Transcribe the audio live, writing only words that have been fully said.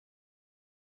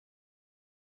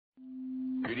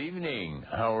Good evening.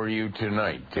 How are you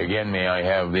tonight? Again, may I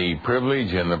have the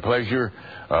privilege and the pleasure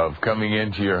of coming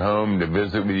into your home to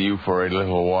visit with you for a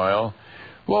little while.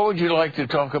 What would you like to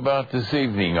talk about this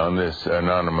evening on this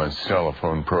anonymous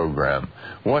telephone program?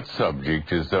 What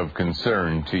subject is of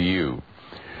concern to you?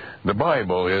 The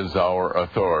Bible is our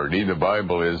authority. The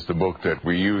Bible is the book that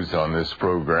we use on this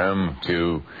program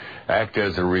to act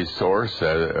as a resource,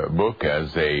 a book as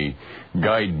a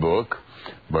guidebook.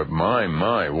 But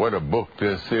my, what a book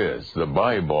this is. The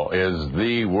Bible is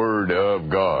the Word of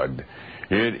God.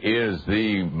 It is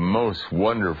the most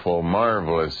wonderful,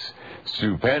 marvelous,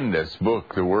 stupendous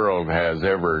book the world has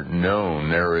ever known.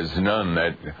 There is none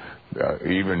that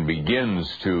even begins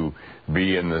to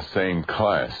be in the same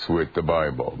class with the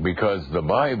Bible, because the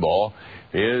Bible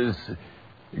is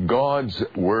God's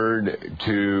word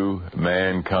to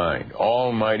mankind.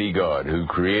 Almighty God, who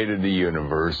created the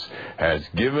universe, has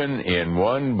given in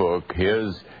one book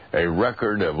a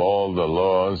record of all the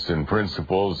laws and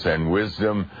principles and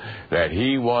wisdom that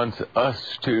He wants us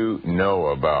to know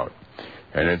about.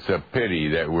 And it's a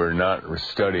pity that we're not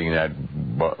studying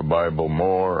that Bible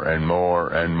more and more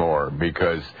and more,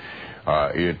 because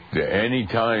any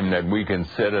time that we can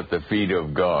sit at the feet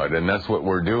of God, and that's what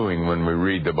we're doing when we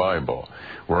read the Bible,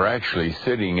 we're actually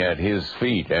sitting at His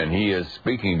feet, and He is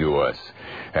speaking to us.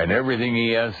 And everything He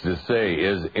has to say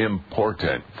is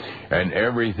important, and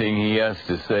everything He has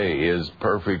to say is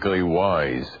perfectly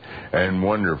wise and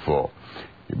wonderful.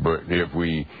 But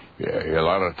a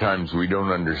lot of times we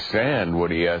don't understand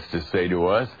what He has to say to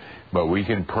us, but we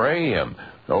can pray Him.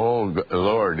 Oh,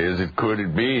 Lord, could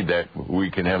it be that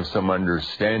we can have some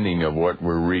understanding of what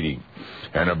we're reading?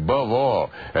 And above all,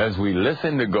 as we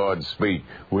listen to God speak,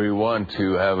 we want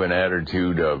to have an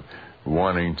attitude of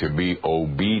wanting to be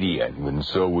obedient. And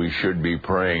so we should be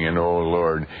praying, and oh,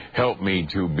 Lord, help me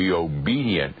to be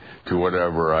obedient to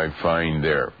whatever I find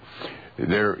there.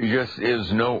 There just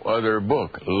is no other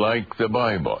book like the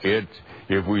Bible.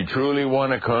 If we truly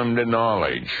want to come to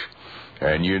knowledge,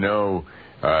 and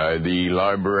the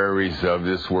libraries of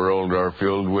this world are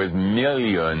filled with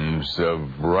millions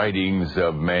of writings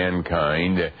of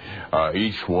mankind,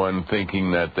 each one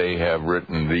thinking that they have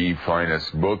written the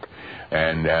finest book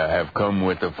and have come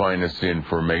with the finest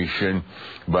information.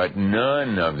 But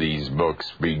none of these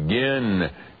books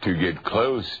begin to get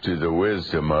close to the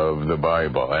wisdom of the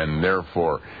Bible. And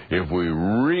therefore, if we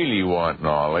really want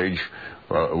knowledge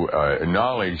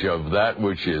of that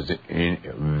which is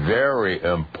very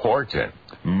important,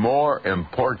 more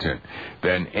important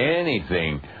than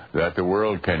anything that the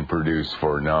world can produce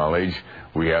for knowledge,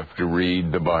 we have to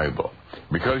read the Bible.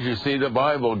 Because you see, the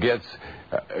Bible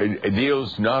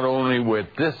deals not only with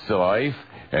this life,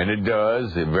 and it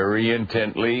does very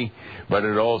intently, but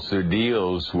it also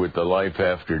deals with the life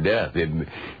after death.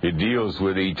 It deals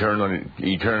with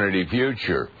eternity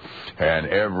future. And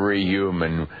every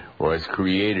human was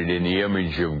created in the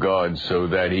image of God, so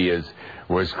that he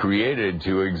was created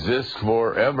to exist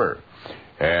forever.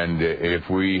 And if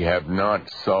we have not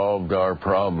solved our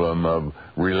problem of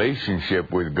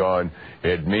relationship with God,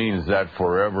 it means that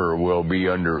forever we'll be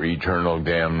under eternal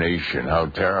damnation. How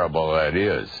terrible that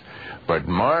is. But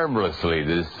marvelously,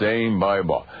 this same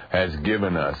Bible has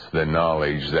given us the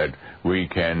knowledge that we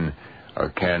can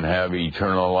have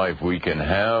eternal life. We can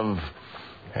have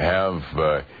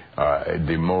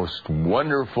the most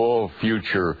wonderful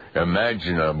future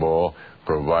imaginable,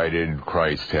 provided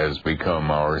Christ has become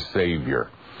our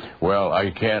Savior. Well, I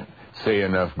can't say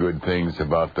enough good things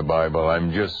about the Bible.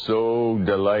 I'm just so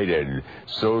delighted,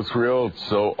 so thrilled,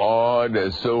 so awed,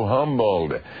 so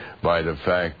humbled by the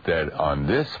fact that on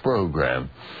this program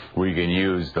we can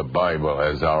use the Bible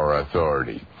as our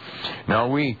authority. Now,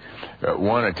 we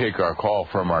want to take our call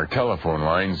from our telephone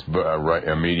lines right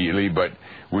immediately, but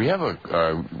we have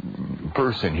a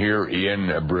person here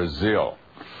in Brazil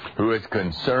who is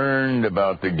concerned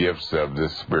about the gifts of the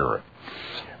Spirit.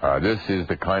 This is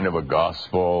the kind of a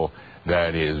gospel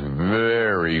that is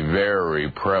very, very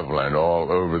prevalent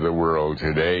all over the world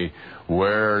today,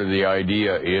 where the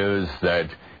idea is that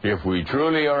if we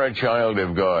truly are a child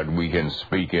of God, we can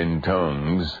speak in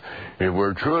tongues. If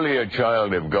we're truly a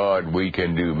child of God, we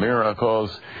can do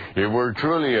miracles. If we're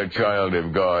truly a child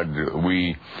of God,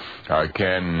 we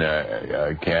can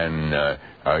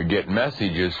get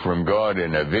messages from God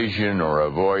in a vision or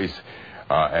a voice.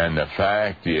 And the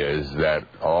fact is that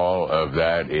all of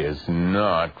that is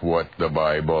not what the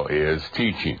Bible is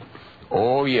teaching.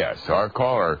 Oh, yes, our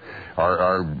caller,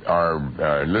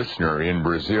 our listener in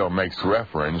Brazil makes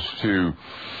reference to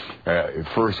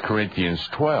 1 Corinthians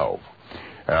 12.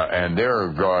 And there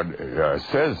God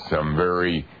says some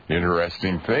very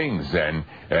interesting things, and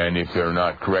if they're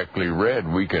not correctly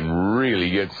read, we can really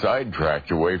get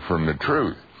sidetracked away from the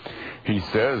truth. He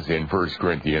says in 1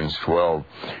 Corinthians 12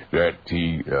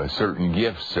 that certain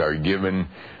gifts are given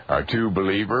to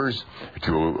believers.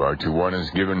 To one is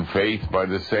given faith by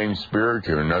the same Spirit,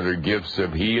 to another gifts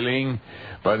of healing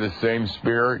by the same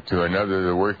Spirit, to another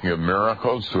the working of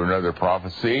miracles, to another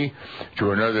prophecy,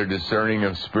 to another discerning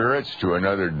of spirits, to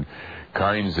another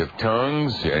kinds of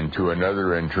tongues, and to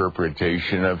another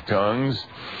interpretation of tongues.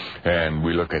 And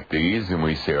we look at these and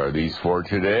we say, are these for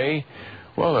today?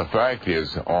 Well, the fact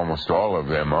is, almost all of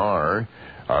them are,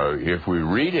 if we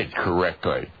read it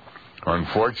correctly.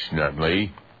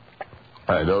 Unfortunately,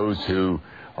 those who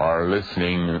are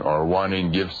listening or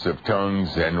wanting gifts of tongues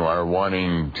and are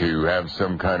wanting to have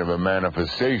some kind of a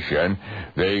manifestation,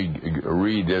 they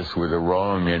read this with a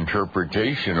wrong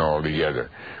interpretation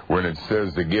altogether. When it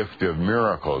says the gift of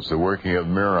miracles, the working of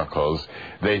miracles,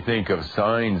 they think of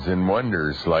signs and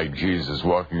wonders like Jesus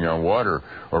walking on water,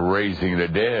 or raising the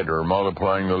dead, or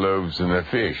multiplying the loaves and the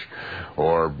fish,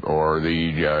 or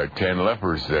the 10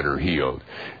 lepers that are healed.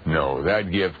 No,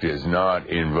 that gift is not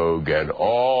in vogue at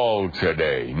all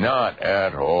today. Not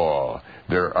at all.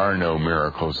 There are no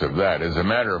miracles of that. As a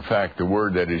matter of fact, the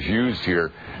word that is used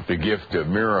here, the gift of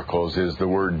miracles, is the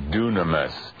word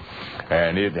dunamis.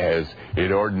 And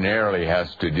it ordinarily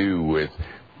has to do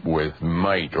with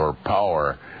might or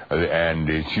power, and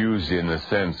it's used in the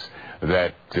sense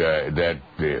that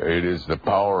it is the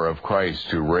power of Christ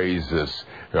to raise us,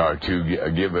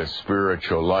 to give us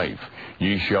spiritual life.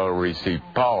 Ye shall receive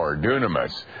power,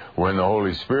 dunamis, when the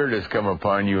Holy Spirit has come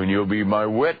upon you, and you'll be my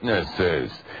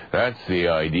witnesses. That's the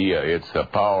idea. It's the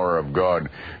power of God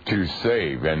to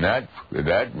save, and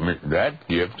that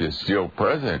gift is still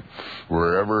present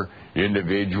wherever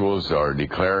individuals are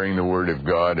declaring the Word of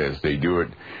God, as they do it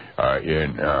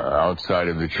outside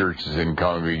of the churches and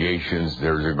congregations.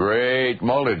 There's a great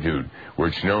multitude,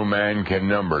 which no man can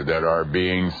number, that are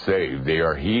being saved. They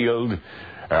are healed.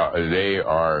 They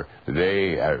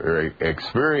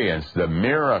experience the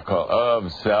miracle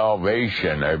of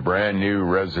salvation, a brand new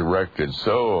resurrected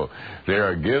soul. They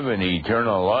are given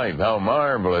eternal life. How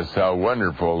marvelous, how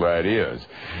wonderful that is.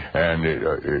 And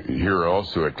here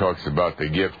also it talks about the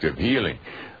gift of healing.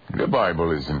 The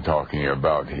Bible isn't talking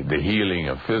about the healing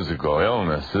of physical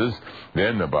illnesses.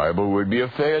 Then the Bible would be a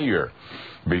failure,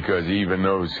 because even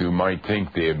those who might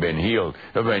think they have been healed,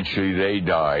 eventually they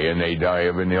die, and they die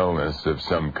of an illness of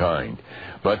some kind.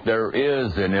 But there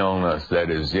is an illness that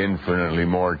is infinitely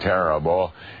more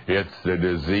terrible. It's the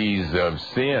disease of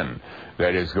sin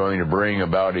that is going to bring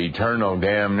about eternal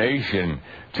damnation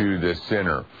to the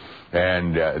sinner.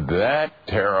 And that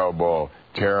terrible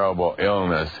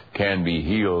illness can be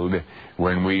healed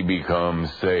when we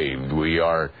become saved. We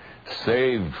are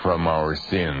saved from our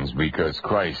sins because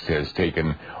Christ has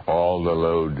taken all the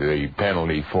load, the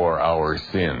penalty for our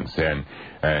sins.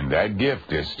 And that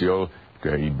gift is still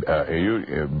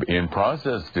in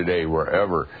process today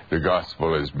wherever the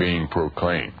gospel is being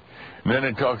proclaimed. And then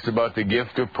it talks about the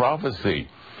gift of prophecy.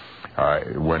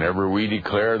 Whenever we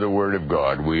declare the Word of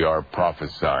God, we are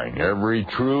prophesying. Every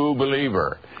true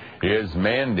believer is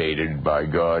mandated by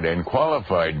God and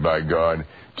qualified by God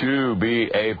to be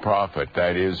a prophet,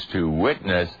 that is, to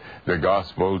witness the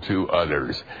gospel to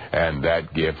others. And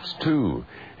that gift, too,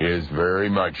 is very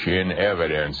much in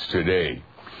evidence today.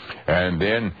 And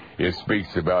then it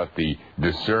speaks about the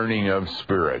discerning of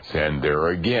spirits. And there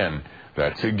again,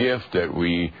 that's a gift that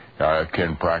we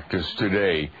can practice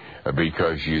today,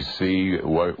 because you see,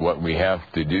 what we have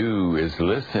to do is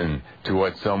listen to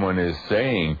what someone is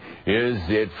saying. Is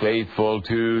it faithful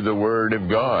to the Word of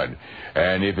God?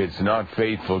 And if it's not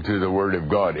faithful to the Word of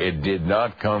God, it did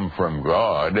not come from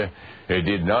God. It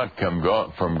did not come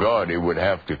from God. It would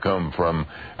have to come from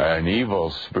an evil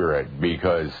spirit,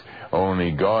 because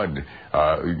only God,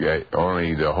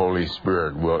 only the Holy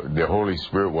Spirit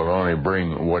will only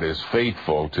bring what is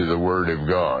faithful to the Word of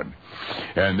God.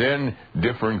 And then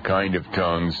different kind of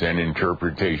tongues and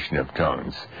interpretation of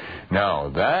tongues. Now,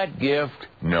 that gift,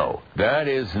 no, that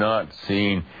is not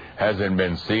seen, hasn't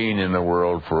been seen in the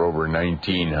world for over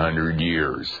 1900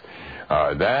 years.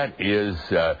 That is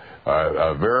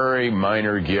a very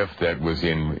minor gift that was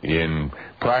in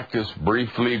practice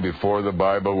briefly before the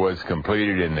Bible was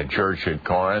completed in the church at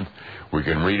Corinth. We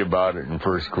can read about it in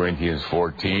 1 Corinthians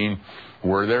 14,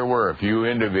 where there were a few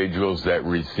individuals that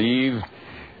received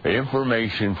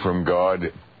information from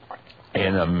God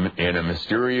in a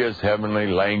mysterious heavenly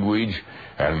language,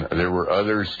 and there were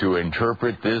others to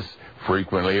interpret this.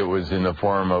 Frequently it was in the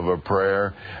form of a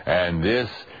prayer, and this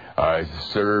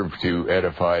served to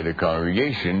edify the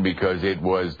congregation because it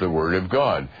was the Word of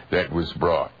God that was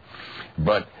brought.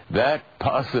 But that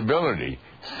possibility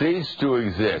ceased to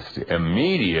exist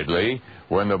immediately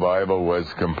when the Bible was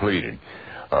completed.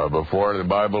 Before the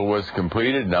Bible was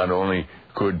completed, not only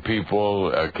could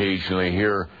people occasionally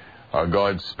hear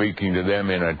God speaking to them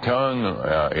in a tongue,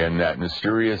 in that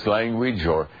mysterious language,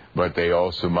 but they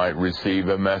also might receive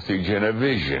a message in a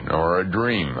vision or a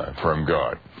dream from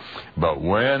God. But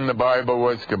when the Bible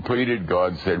was completed,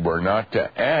 God said we're not to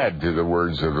add to the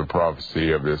words of the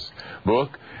prophecy of this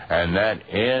book, and that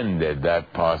ended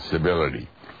that possibility.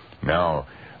 Now,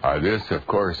 this, of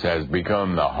course, has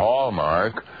become the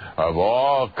hallmark of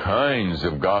all kinds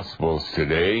of Gospels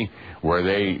today, where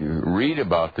they read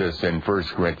about this in 1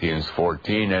 Corinthians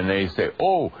 14, and they say,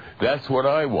 oh, that's what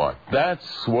I want.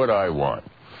 That's what I want.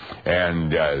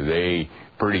 And they,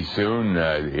 pretty soon,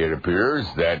 it appears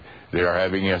that they're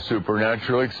having a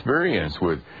supernatural experience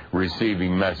with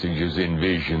receiving messages in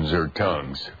visions or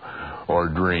tongues or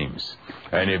dreams.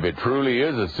 And if it truly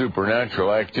is a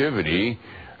supernatural activity,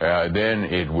 then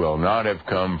it will not have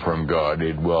come from God.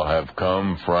 It will have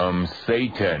come from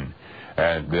Satan.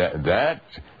 And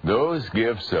those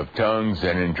gifts of tongues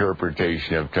and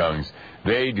interpretation of tongues,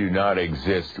 they do not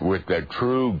exist with the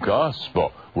true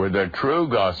gospel. With the true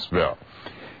gospel.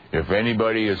 If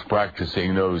anybody is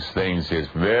practicing those things, it's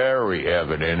very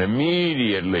evident,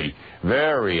 immediately,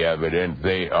 very evident,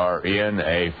 they are in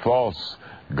a false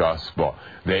gospel.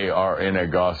 They are in a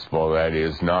gospel that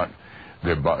is not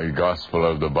the gospel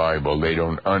of the Bible. They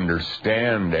don't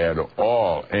understand at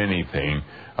all anything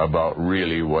about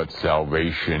really what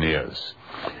salvation is.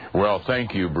 Well,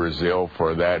 thank you, Brazil,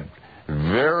 for that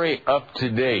very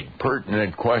up-to-date,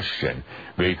 pertinent question,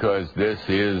 because this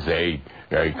is a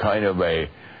kind of a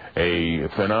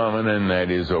phenomenon that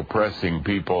is oppressing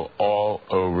people all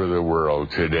over the world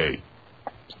today.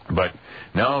 But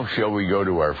now shall we go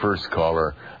to our first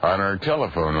caller on our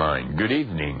telephone line. Good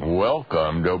evening.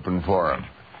 Welcome to Open Forum.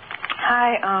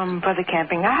 Hi, Brother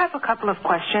Camping. I have a couple of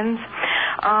questions.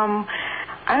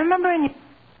 I remember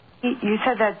you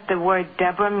said that the word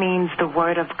Deborah means the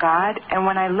word of God, and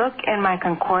when I look in my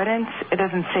concordance, it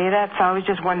doesn't say that, so I was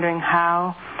just wondering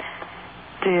how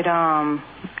did,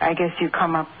 I guess you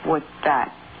come up with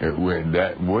that.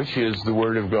 Which is the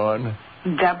word of God?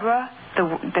 Deborah,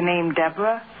 the name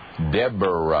Deborah.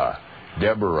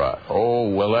 Deborah. Oh,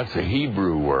 well, that's a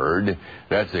Hebrew word.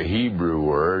 That's a Hebrew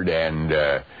word, and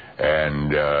the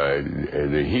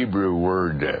Hebrew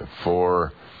word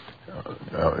for...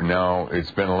 now,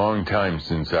 it's been a long time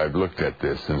since I've looked at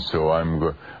this, and so I'm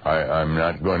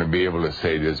not going to be able to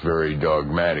say this very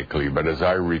dogmatically, but as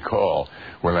I recall,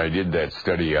 when I did that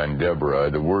study on Deborah,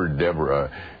 the word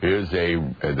Deborah is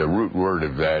the root word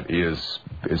of that is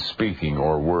speaking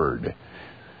or word.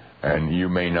 And you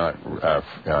may not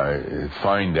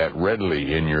find that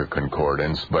readily in your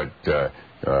concordance, but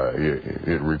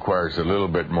it requires a little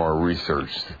bit more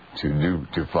research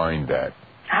to find that.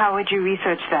 How would you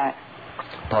research that?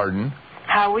 Pardon?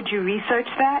 How would you research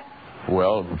that?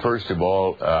 Well, first of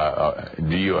all,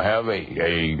 do you have a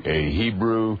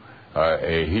Hebrew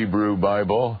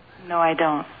Bible? No, I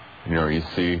don't. You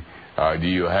see, do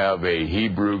you have a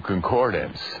Hebrew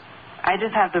concordance? I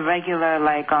just have the regular,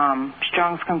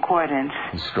 Strong's Concordance.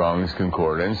 Strong's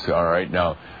Concordance. All right.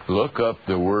 Now, look up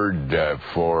the word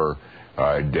for...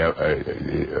 I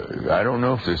don't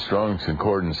know if the Strong's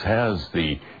Concordance has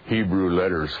the Hebrew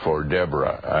letters for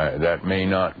Deborah. That may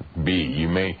not be. You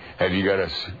may have you got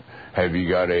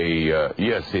a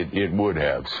yes, it would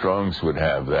have. Strong's would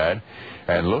have that.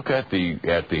 And look at the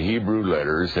Hebrew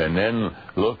letters, and then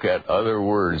look at other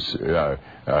words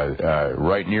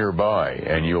right nearby,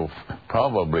 and you'll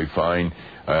probably find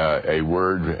a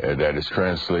word that is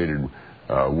translated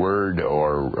word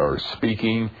or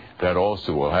speaking that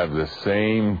also will have the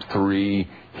same 3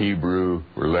 Hebrew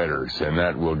letters, and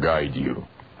that will guide you.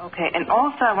 Okay, and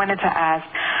also I wanted to ask,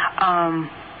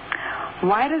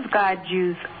 why does God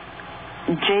use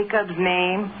Jacob's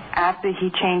name after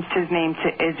he changed his name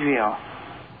to Israel?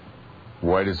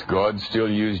 Why does God still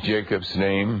use Jacob's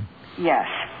name? Yes.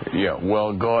 Yeah,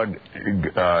 well, God...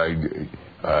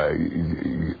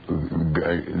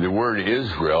 the word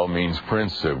Israel means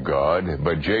Prince of God,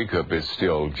 but Jacob is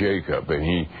still Jacob,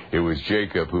 and it was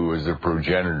Jacob who was the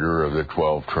progenitor of the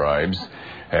 12 tribes,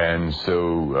 and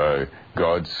so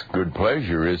God's good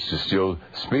pleasure is to still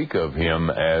speak of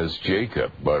him as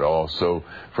Jacob, but also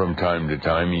from time to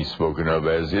time he's spoken of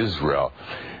as Israel.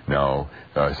 Now,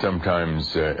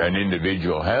 sometimes an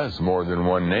individual has more than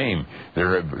one name.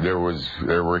 There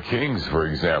were kings, for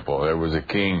example. There was a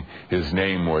king. His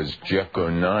name was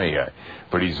Jeconiah,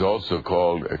 but he's also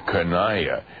called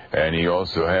Coniah, and he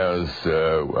also has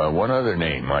one other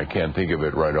name. I can't think of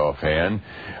it right offhand.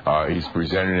 He's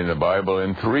presented in the Bible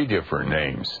in 3 different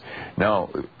names. Now,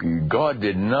 God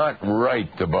did not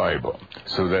write the Bible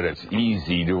so that it's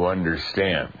easy to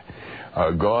understand.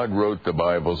 God wrote the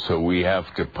Bible so we have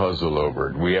to puzzle over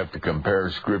it. We have to compare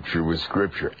Scripture with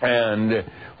Scripture. And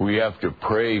we have to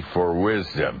pray for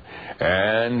wisdom.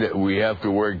 And we have to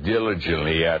work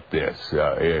diligently at this.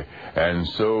 And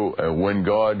so when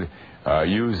God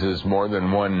uses more than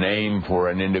one name for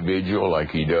an individual,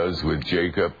 like he does with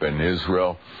Jacob and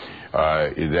Israel,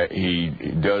 that he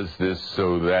does this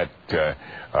so that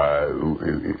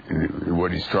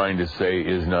what he's trying to say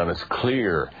is not as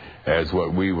clear as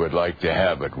what we would like to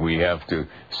have it. We have to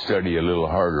study a little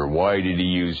harder. Why did he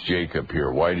use Jacob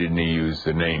here? Why didn't he use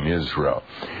the name Israel?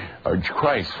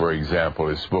 Christ, for example,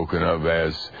 is spoken of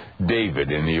as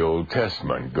David in the Old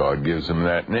Testament. God gives him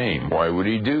that name. Why would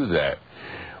he do that?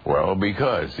 Well,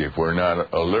 because if we're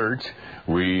not alert,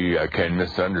 we can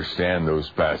misunderstand those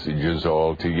passages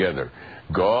altogether.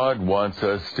 God wants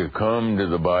us to come to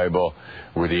the Bible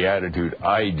with the attitude,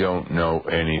 I don't know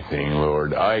anything,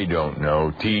 Lord. I don't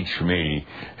know. Teach me.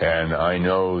 And I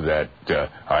know that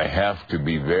I have to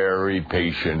be very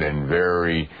patient and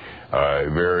very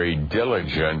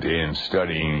diligent in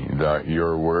studying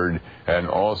your word. And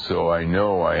also I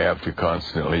know I have to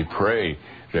constantly pray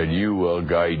that you will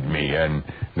guide me. And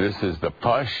this is the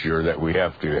posture that we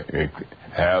have to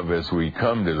have as we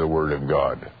come to the Word of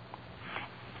God.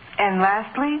 And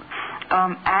lastly,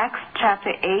 Acts chapter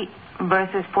 8,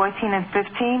 verses 14 and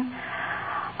 15.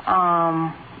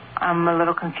 I'm a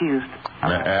little confused.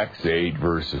 Acts 8,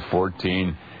 verses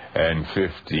 14 and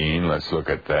 15. Let's look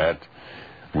at that.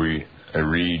 We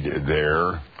read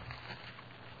there.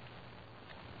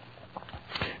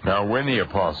 Now when the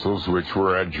apostles which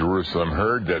were at Jerusalem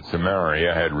heard that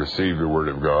Samaria had received the word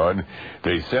of God,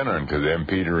 they sent unto them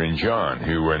Peter and John,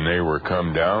 who when they were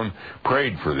come down,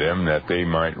 prayed for them that they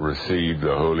might receive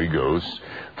the Holy Ghost,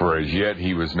 for as yet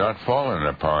he was not fallen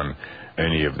upon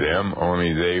any of them,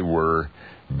 only they were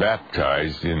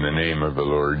baptized in the name of the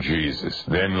Lord Jesus.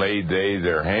 Then laid they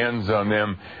their hands on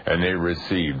them, and they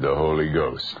received the Holy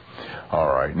Ghost. All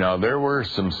right. Now, there were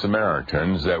some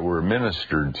Samaritans that were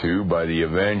ministered to by the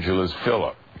evangelist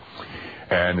Philip.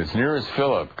 And as near as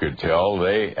Philip could tell,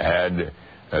 they had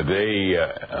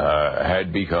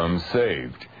become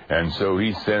saved. And so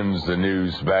he sends the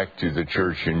news back to the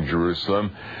church in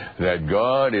Jerusalem that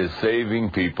God is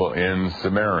saving people in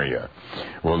Samaria.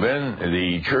 Well, then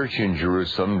the church in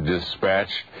Jerusalem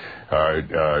dispatched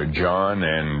John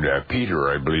and Peter,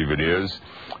 I believe it is,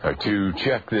 to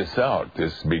check this out.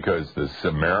 Because the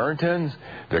Samaritans,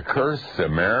 the cursed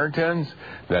Samaritans,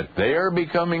 that they are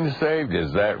becoming saved,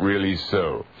 is that really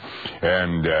so?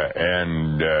 And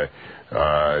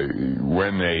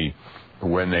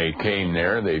when they came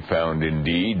there, they found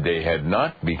indeed they had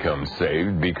not become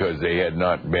saved because they had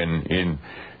not been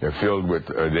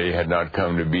they had not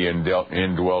come to be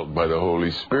indwelt by the Holy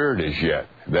Spirit as yet.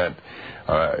 That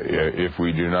if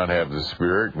we do not have the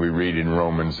Spirit, we read in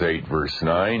Romans 8 verse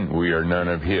 9, we are none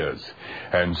of His.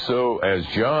 And so as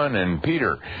John and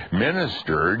Peter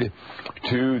ministered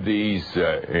to these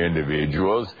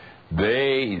individuals,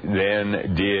 they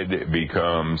then did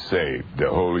become saved. The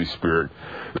Holy Spirit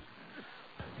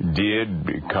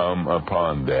did come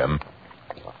upon them.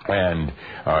 And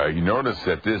you notice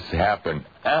that this happened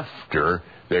after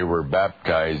they were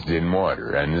baptized in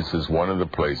water. And this is one of the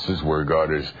places where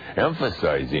God is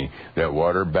emphasizing that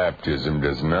water baptism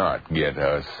does not get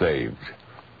us saved.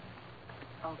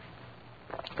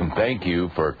 And thank you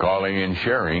for calling and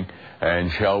sharing.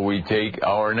 And shall we take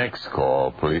our next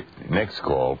call,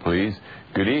 please?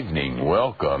 Good evening.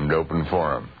 Welcome to Open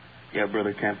Forum. Yeah,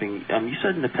 Brother Camping, you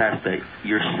said in the past that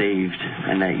you're saved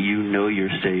and that you know you're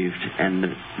saved, and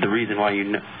the reason why you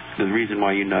know,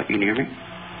 you hear me?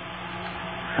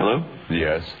 Hello?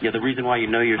 Yes. Yeah, the reason why you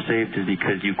know you're saved is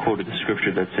because you quoted the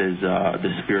scripture that says,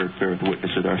 the Spirit beareth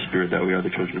witness with our spirit that we are the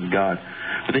children of God.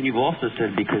 But then you've also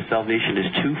said because salvation is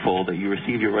twofold, that you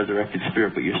receive your resurrected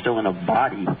spirit, but you're still in a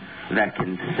body that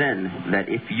can sin, that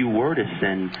if you were to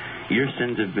sin, your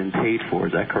sins have been paid for.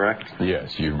 Is that correct?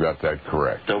 Yes, you've got that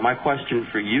correct. So my question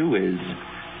for you is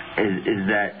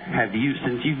that have you,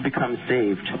 since you've become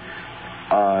saved,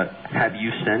 have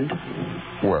you sinned?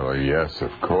 Well, yes,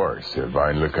 of course. If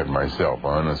I look at myself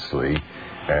honestly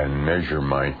and measure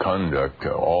my conduct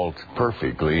all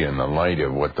perfectly in the light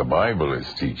of what the Bible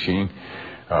is teaching,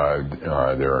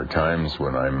 There are times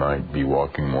when I might be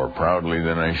walking more proudly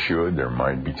than I should. There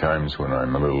might be times when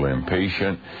I'm a little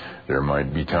impatient. There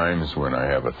might be times when I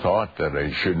have a thought that I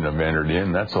shouldn't have entered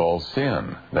in. That's all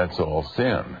sin. That's all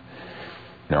sin.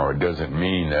 Now, it doesn't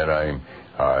mean that I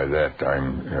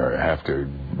have to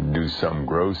do some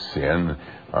gross sin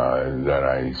that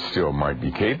I still might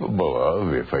be capable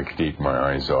of if I keep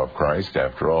my eyes off Christ.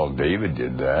 After all, David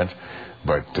did that.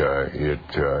 But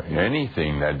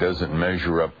anything that doesn't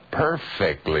measure up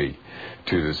perfectly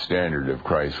to the standard of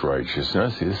Christ's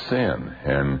righteousness is sin,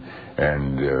 and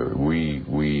we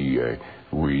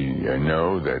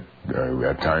know that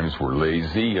at times we're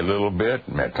lazy a little bit,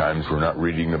 and at times we're not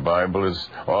reading the Bible as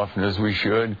often as we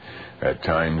should. At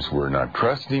times we're not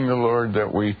trusting the Lord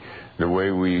the way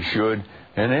we should.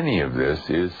 And any of this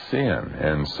is sin.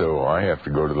 And so I have to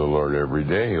go to the Lord every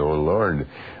day. Oh, Lord,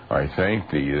 I thank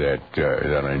Thee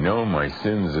that I know my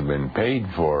sins have been paid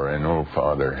for. And, oh,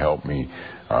 Father, help me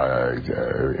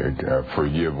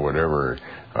forgive whatever.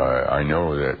 I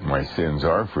know that my sins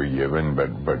are forgiven,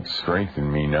 but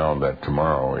strengthen me now that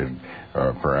tomorrow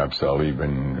perhaps I'll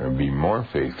even be more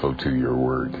faithful to Your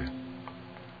Word.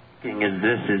 Is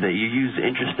that you use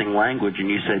interesting language, and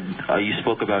you said you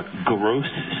spoke about gross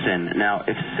sin. Now,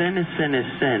 if sin is sin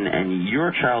is sin, and you're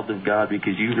a child of God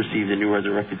because you've received a new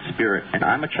resurrected spirit, and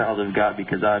I'm a child of God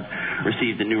because I've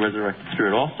received a new resurrected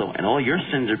spirit also, and all your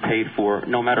sins are paid for,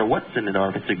 no matter what sin it are,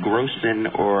 if it's a gross sin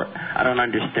or I don't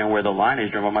understand where the line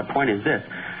is drawn. But my point is this: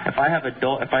 if I have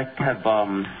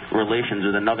relations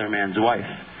with another man's wife,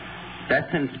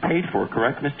 that sin's paid for,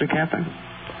 correct, Mr. Camping?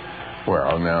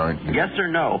 Well, now... Yes or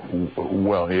no?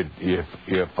 Well,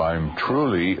 if I'm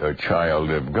truly a child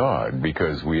of God,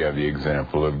 because we have the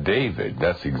example of David,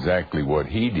 that's exactly what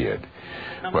he did.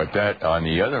 But that, on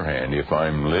the other hand, if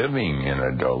I'm living in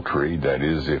adultery, that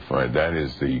is,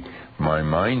 my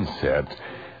mindset,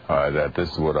 that this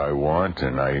is what I want,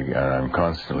 and I'm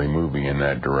constantly moving in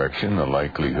that direction, the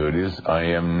likelihood is I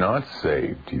am not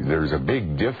saved. There's a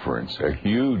big difference, a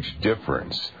huge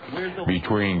difference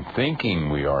between thinking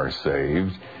we are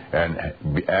saved and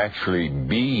actually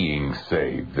being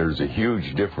saved. There's a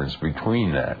huge difference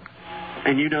between that.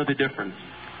 And you know the difference.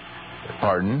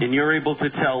 Pardon? And you're able to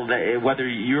tell whether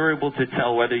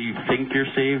you think you're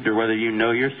saved or whether you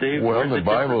know you're saved. Well, the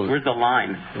Bible. Where's the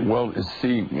line? Well,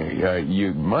 see,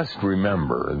 you must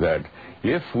remember that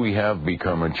if we have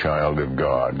become a child of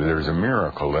God, there's a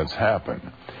miracle that's happened.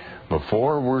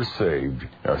 Before we're saved,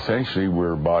 essentially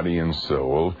we're body and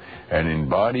soul, and in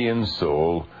body and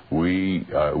soul we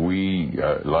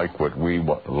like what we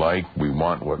like, we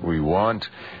want what we want.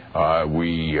 There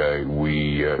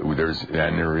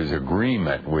is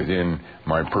agreement within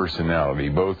my personality,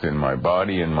 both in my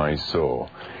body and my soul.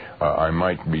 I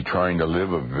might be trying to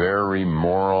live a very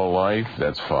moral life.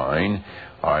 That's fine.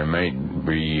 I might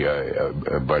be,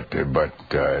 but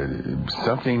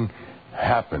something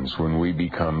happens when we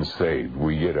become saved.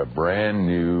 We get a brand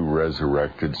new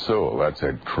resurrected soul. That's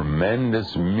a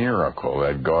tremendous miracle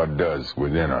that God does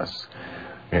within us.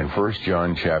 In 1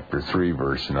 John chapter 3,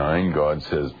 verse 9, God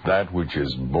says, that which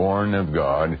is born of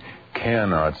God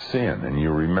cannot sin. And you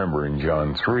remember in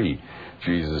John 3,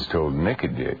 Jesus told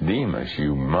Nicodemus,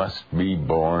 you must be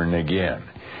born again.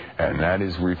 And that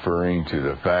is referring to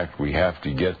the fact we have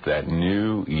to get that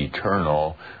new,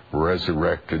 eternal,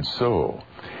 resurrected soul.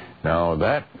 Now,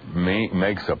 that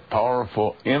makes a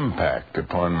powerful impact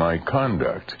upon my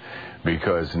conduct,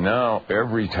 because now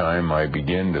every time I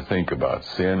begin to think about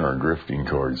sin or drifting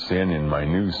towards sin in my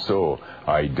new soul,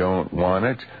 I don't want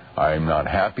it. I'm not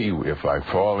happy if I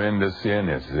fall into sin.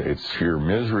 It's sheer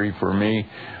misery for me.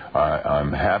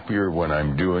 I'm happier when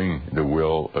I'm doing the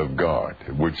will of God,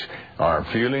 which are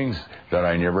feelings that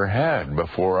I never had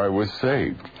before I was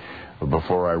saved,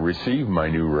 before I received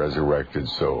my new resurrected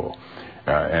soul.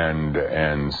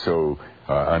 And so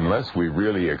unless we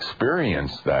really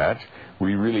experience that,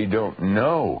 we really don't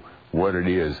know what it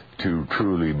is to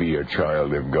truly be a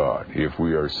child of God. If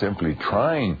we are simply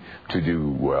trying to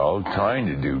do well, trying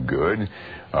to do good,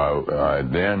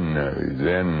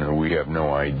 then we have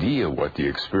no idea what the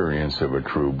experience of a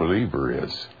true believer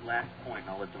is. Last point,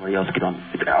 I'll let somebody else get on.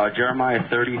 Jeremiah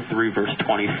 33, verse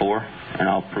 24, and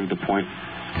I'll prove the point.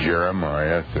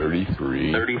 Jeremiah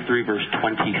 33. 33, verse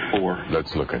 24.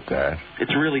 Let's look at that.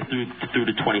 It's really through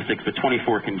to 26, but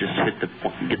 24 can just get the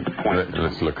point.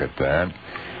 Let's look at that.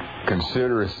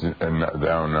 Considerest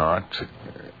thou not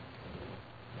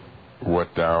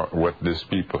what this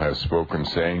people has spoken,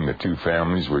 saying, the two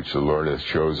families which the Lord hath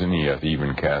chosen, he hath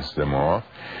even cast them off.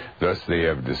 Thus they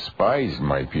have despised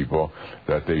my people,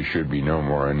 that they should be no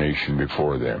more a nation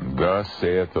before them. Thus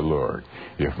saith the Lord,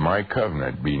 if my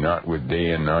covenant be not with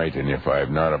day and night, and if I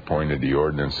have not appointed the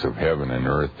ordinance of heaven and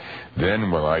earth, then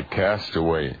will I cast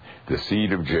away the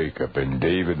seed of Jacob and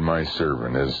David my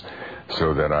servant,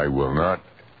 so that I will not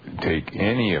take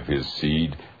any of his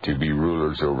seed to be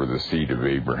rulers over the seed of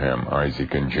Abraham,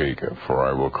 Isaac, and Jacob. For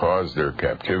I will cause their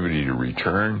captivity to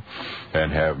return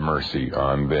and have mercy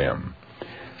on them.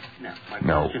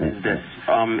 Now, my question is this.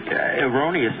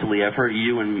 Erroneously, I've heard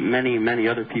you and many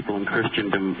other people in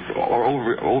Christendom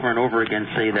over and over again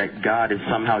say that God has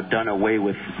somehow done away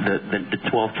with the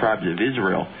 12 tribes of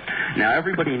Israel. Now,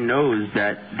 everybody knows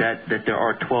that there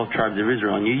are 12 tribes of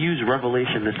Israel, and you use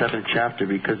Revelation, the 7th chapter,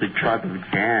 because the tribe of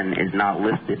Dan is not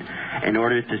listed, in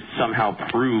order to somehow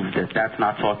prove that that's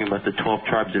not talking about the 12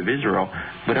 tribes of Israel.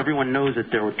 But everyone knows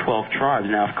that there were 12 tribes.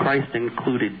 Now, if Christ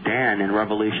included Dan in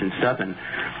Revelation 7,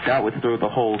 that would throw the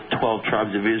whole 12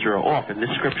 tribes of Israel off. And this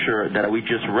scripture that we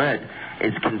just read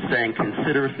is saying,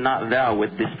 considerest not thou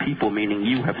with this people, meaning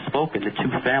you have spoken, the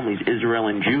two families, Israel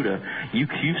and Judah. You've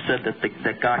said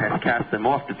that God has cast them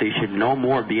off, that they should no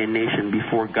more be a nation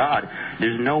before God.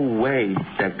 There's no way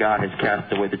that God has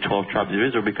cast away the 12 tribes of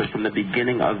Israel, because from the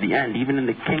beginning of the end, even in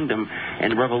the kingdom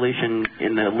and Revelation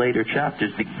in the later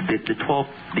chapters,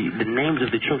 the names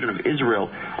of the children of Israel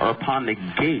are upon the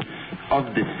gates of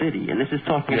the city. And this is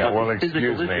talking about the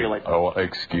physical Israelites.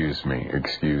 Excuse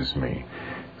me.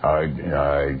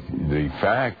 The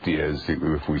fact is,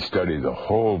 if we study the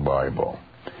whole Bible,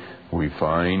 we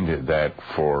find that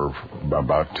for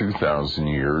about 2,000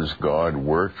 years, God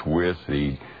worked with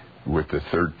the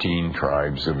 13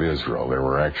 tribes of Israel. There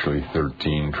were actually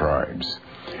 13 tribes,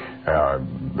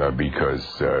 because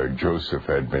Joseph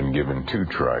had been given 2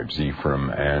 tribes, Ephraim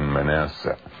and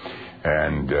Manasseh.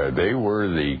 And they were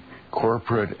the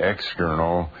corporate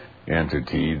external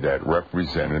entity that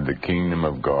represented the kingdom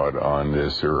of God on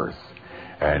this earth.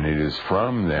 And it is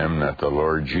from them that the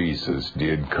Lord Jesus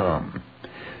did come.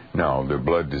 Now, the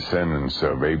blood descendants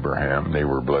of Abraham, they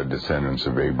were blood descendants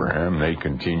of Abraham. They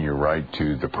continue right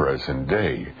to the present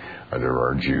day. There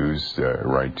are Jews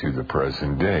right to the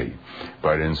present day.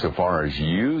 But insofar as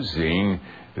using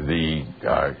the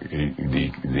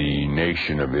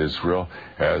nation of Israel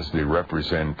as the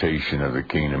representation of the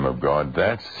kingdom of God,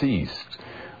 that ceased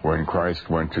when Christ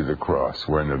went to the cross.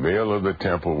 When the veil of the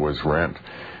temple was rent,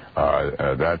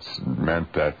 that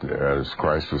meant that as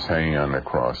Christ was hanging on the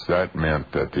cross, that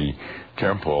meant that the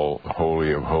temple,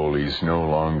 Holy of Holies, no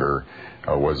longer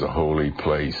was a holy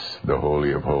place, the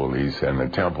Holy of Holies, and the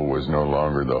temple was no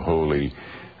longer the holy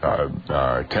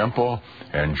temple,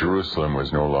 and Jerusalem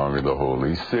was no longer the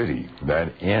holy city.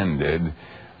 That ended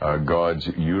God's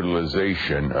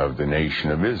utilization of the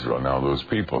nation of Israel. Now, those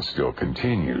people still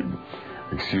continued.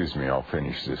 Excuse me, I'll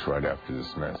finish this right after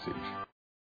this message.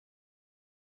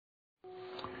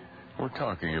 We're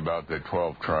talking about the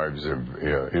 12 tribes of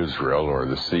Israel, or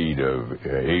the seed of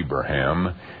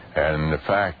Abraham, and the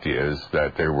fact is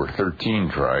that there were 13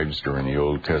 tribes during the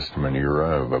Old Testament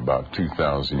era of about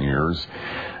 2,000 years,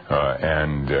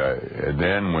 and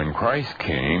then when Christ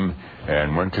came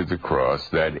and went to the cross,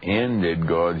 that ended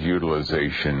God's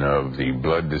utilization of the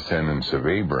blood descendants of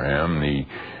Abraham, the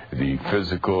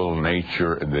physical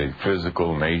nature, the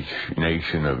physical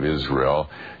nation of Israel,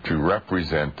 to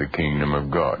represent the kingdom of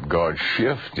God. God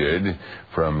shifted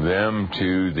from them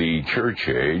to the church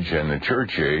age, and the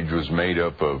church age was made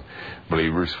up of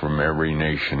believers from every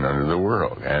nation under the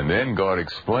world. And then God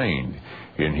explained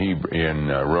in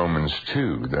Romans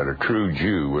 2 that a true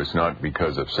Jew was not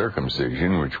because of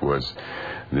circumcision, which was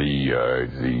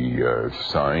the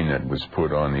sign that was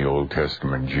put on the Old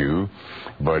Testament Jew,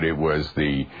 but it was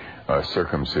the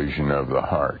circumcision of the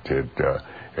heart.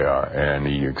 And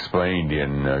he explained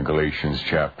in Galatians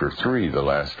chapter 3, the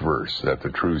last verse, that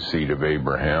the true seed of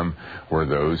Abraham were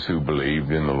those who believed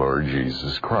in the Lord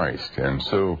Jesus Christ. And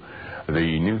so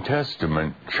the New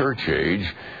Testament church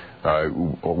age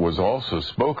was also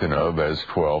spoken of as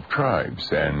 12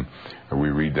 tribes. And we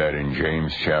read that in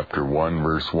James chapter 1,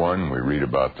 verse 1. We read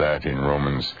about that in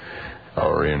Romans,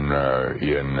 or in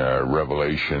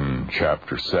Revelation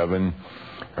chapter 7,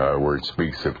 where it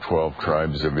speaks of 12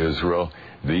 tribes of Israel.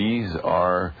 These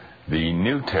are the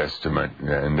New Testament,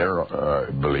 and they're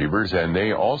believers, and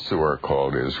they also are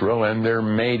called Israel, and they're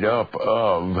made up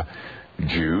of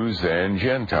Jews and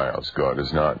Gentiles. God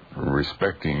is not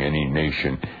respecting any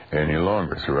nation any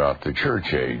longer throughout the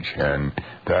church age, and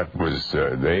that was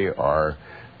they are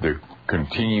the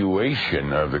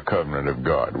continuation of the covenant of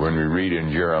God. When we read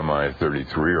in Jeremiah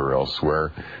 33 or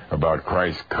elsewhere about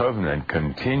Christ's covenant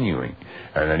continuing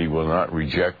and that he will not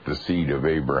reject the seed of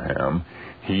Abraham,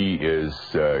 he is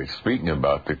speaking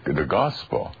about the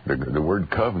gospel. The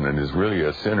word covenant is really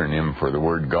a synonym for the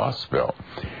word gospel.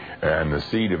 And the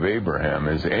seed of Abraham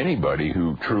is anybody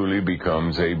who truly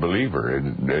becomes a believer.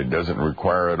 It doesn't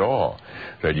require at all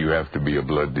that you have to be a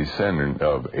blood descendant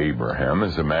of Abraham.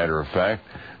 As a matter of fact,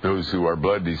 those who are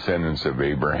blood descendants of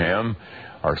Abraham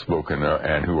are spoken of,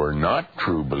 and who are not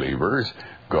true believers,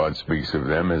 God speaks of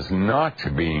them as not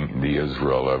being the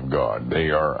Israel of God. They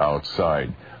are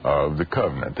outside of the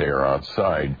covenant. They are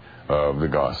outside of the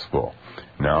gospel.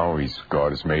 Now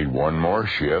God has made one more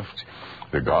shift.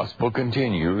 The gospel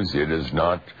continues. It is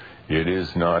not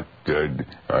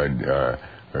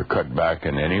cut back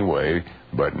in any way.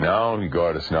 But now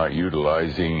God is not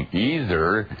utilizing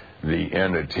either the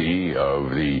entity of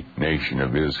the nation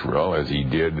of Israel as he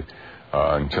did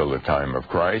until the time of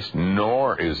Christ,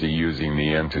 nor is he using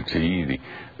the entity,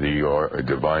 the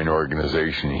divine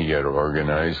organization he had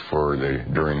organized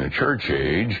during the church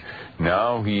age.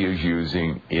 Now he is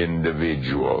using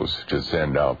individuals to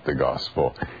send out the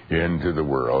gospel into the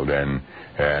world,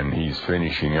 and he's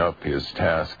finishing up his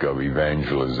task of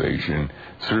evangelization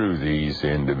through these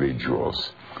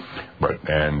individuals.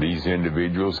 And these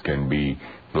individuals can be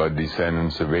blood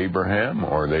descendants of Abraham,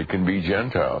 or they can be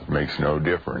Gentiles. Makes no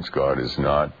difference. God is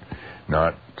not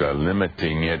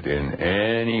limiting it in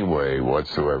any way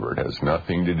whatsoever. It has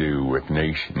nothing to do with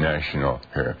national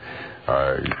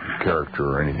character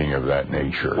or anything of that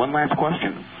nature. One last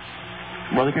question.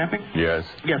 Brother Camping? Yes.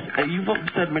 Yes. You've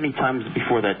said many times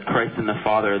before that Christ and the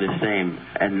Father are the same,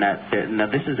 and that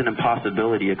now this is an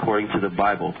impossibility according to the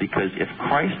Bible, because if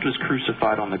Christ was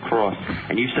crucified on the cross,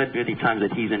 and you said many times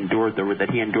that he endured the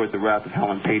wrath of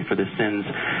hell and paid for the sins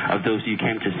of those you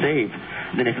came to save,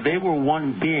 then if they were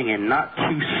one being and not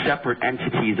two separate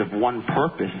entities of one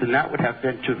purpose, then that would have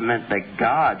meant that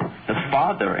God, the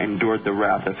Father, endured the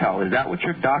wrath of hell. Is that what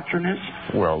your doctrine is?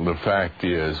 Well, the fact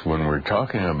is, when we're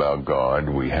talking about God,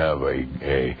 we have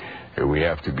we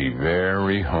have to be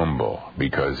very humble,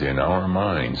 because in our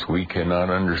minds we cannot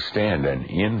understand an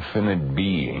infinite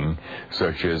being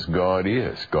such as God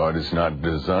is. God has not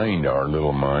designed our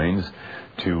little minds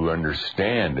to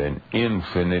understand an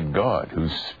infinite God who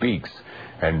speaks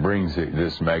and brings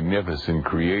this magnificent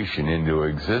creation into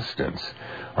existence.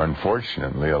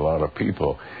 Unfortunately, a lot of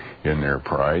people, in their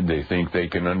pride, they think they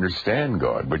can understand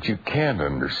God, but you can't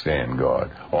understand God.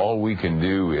 All we can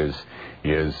do is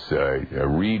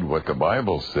read what the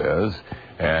Bible says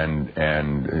and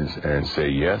say,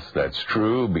 yes, that's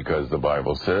true, because the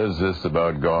Bible says this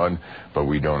about God, but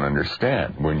we don't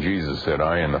understand. When Jesus said,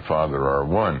 I and the Father are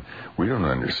one, we don't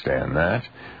understand that.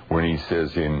 When he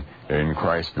says, in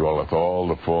Christ dwelleth all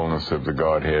the fullness of the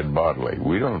Godhead bodily,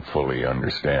 we don't fully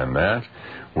understand that.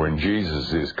 When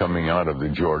Jesus is coming out of the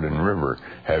Jordan River,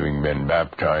 having been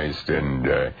baptized, and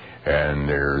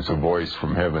there's a voice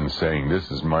from heaven saying, this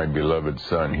is my beloved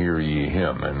Son, hear ye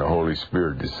him, and the Holy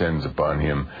Spirit descends upon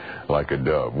him like a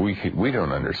dove. We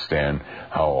don't understand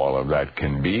how all of that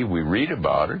can be. We read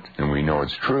about it, and we know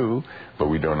it's true, but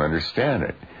we don't understand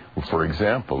it. For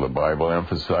example, the Bible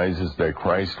emphasizes that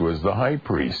Christ was the high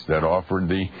priest that offered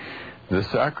the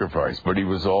sacrifice, but he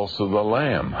was also the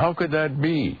lamb. How could that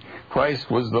be? Christ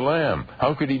was the lamb.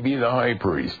 How could he be the high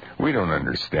priest? We don't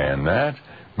understand that,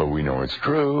 but we know it's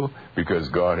true because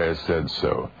God has said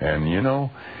so. And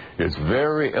it's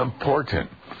very important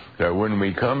that when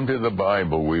we come to the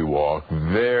Bible, we walk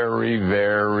very,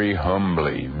 very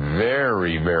humbly,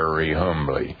 very, very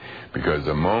humbly. Because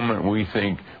the moment we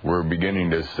think we're beginning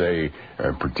to say,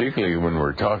 particularly when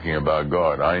we're talking about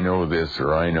God, I know this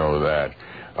or I know that,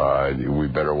 we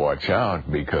better watch out,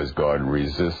 because God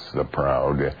resists the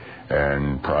proud,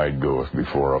 and pride goeth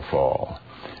before a fall.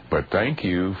 But thank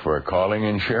you for calling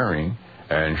and sharing.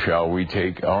 And shall we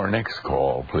take our next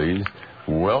call, please?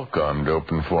 Welcome to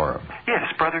Open Forum. Yes,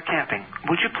 Brother Camping.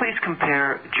 Would you please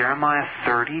compare Jeremiah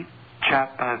 30,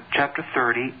 chapter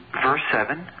 30, verse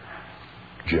 7?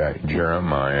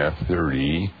 Jeremiah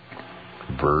 30,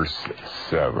 verse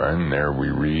 7. There we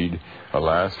read,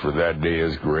 Alas, for that day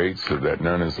is great, so that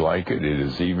none is like it. It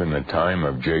is even the time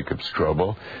of Jacob's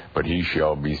trouble, but he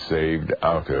shall be saved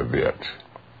out of it.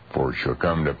 For it shall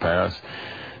come to pass,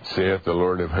 saith the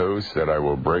Lord of hosts, that I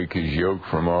will break his yoke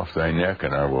from off thy neck,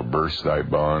 and I will burst thy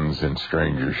bonds, and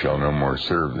strangers shall no more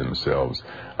serve themselves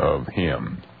of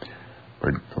him.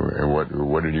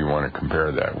 What did you want to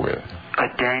compare that with?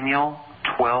 Daniel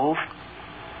 12,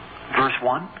 verse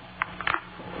 1.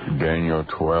 Daniel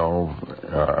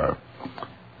 12,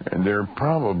 They're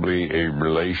probably a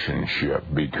relationship,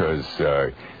 because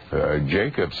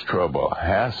Jacob's trouble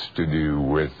has to do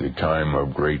with the time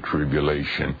of great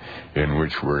tribulation in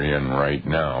which we're in right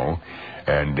now.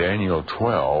 And Daniel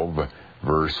 12,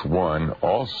 verse 1,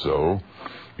 also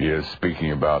is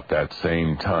speaking about that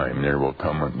same time. There will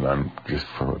come, I'm just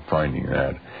finding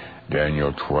that,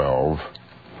 Daniel 12.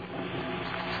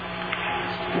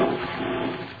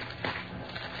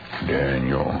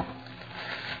 Daniel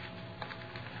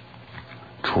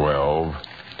 12,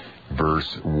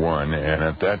 verse 1, and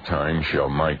at that time shall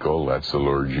Michael, that's the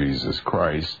Lord Jesus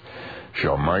Christ,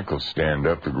 shall Michael stand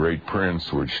up, the great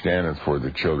prince which standeth for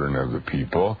the children of the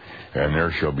people, and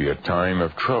there shall be a time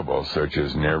of trouble such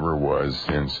as never was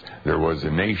since there was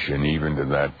a nation even to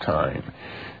that time.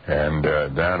 And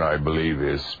that, I believe,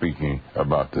 is speaking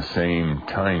about the same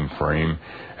time frame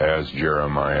as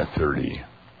Jeremiah 30.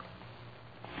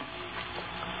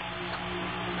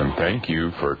 And thank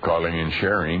you for calling and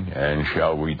sharing. And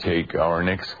shall we take our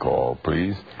next call,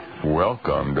 please?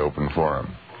 Welcome to Open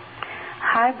Forum.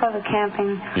 Hi, Brother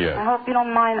Camping. Yes. I hope you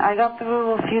don't mind. I got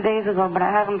through a few days ago, but I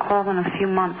haven't called in a few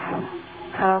months.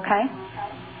 Is that okay?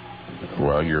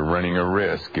 Well, you're running a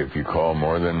risk. If you call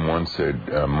more than once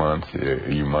a month,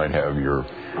 you might have your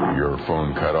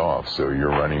phone cut off, so you're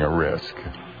running a risk.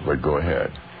 But go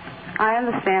ahead. I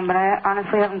understand, but I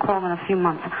honestly haven't called in a few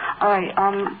months. All right,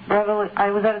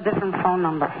 I was at a different phone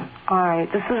number. All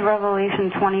right, this is Revelation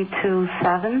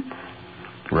 22:7.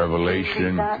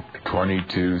 Revelation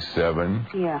 22:7.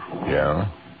 Yeah. Yeah.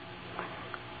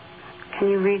 Can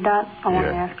you read that? I want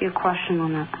to Yeah. ask you a question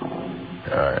on that.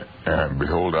 And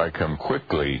behold, I come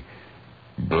quickly.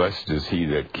 Blessed is he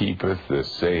that keepeth the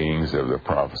sayings of the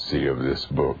prophecy of this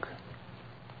book.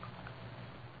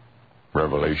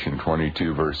 Revelation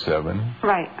 22, verse 7.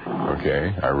 Right.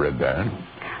 Okay, I read that.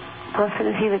 Blessed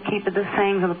is he that keepeth the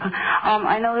sayings of the...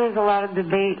 I know there's a lot of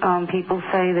debate. People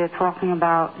say they're talking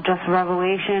about just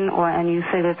Revelation, and you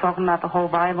say they're talking about the whole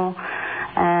Bible.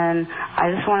 And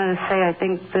I just wanted to say, I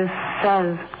think this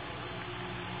says,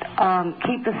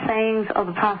 keep the sayings of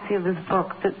the prophecy of this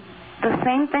book. The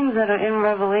same things that are in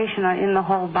Revelation are in the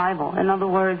whole Bible. In other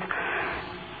words,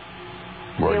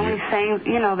 Well, the only sayings,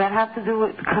 that have to do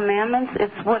with commandments,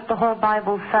 it's what the whole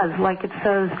Bible says. Like it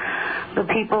says, the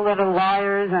people that are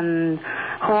liars and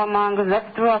whoremongers,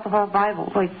 that's throughout the whole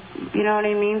Bible. Like, you know what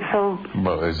I mean? So...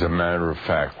 Well, as a matter of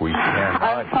fact, we cannot...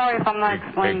 I'm sorry if I'm not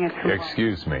explaining it too well.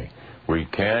 Excuse me. We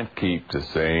can't keep the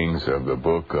sayings of the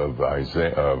book of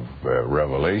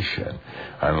Revelation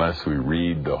unless we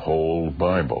read the whole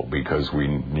Bible, because we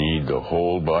need the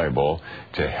whole Bible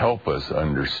to help us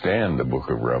understand the book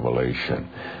of Revelation.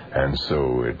 And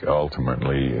so it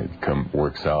ultimately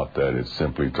works out that it's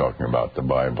simply talking about the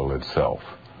Bible itself.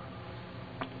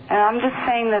 And I'm just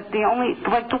saying that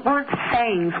the word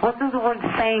sayings, what does the word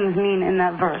sayings mean in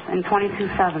that verse, in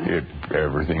 22:7?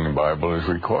 Everything in the Bible is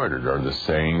recorded, are the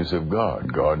sayings of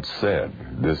God. God said,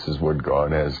 this is what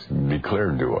God has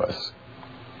declared to us.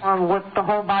 Or what the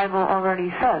whole Bible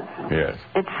already says. Yes.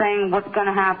 It's saying what's going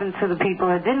to happen to the people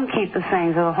that didn't keep the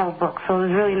sayings of the whole book, so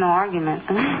there's really no argument.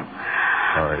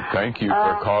 All right, thank you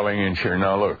for calling and sharing.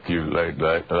 Now, look,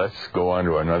 let's go on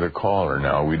to another caller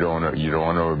now. You don't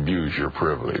want to abuse your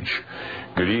privilege.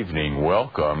 Good evening.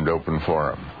 Welcome to Open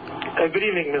Forum. Good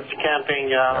evening, Mr.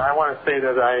 Camping. I want to say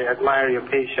that I admire your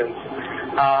patience.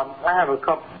 I have a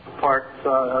couple parts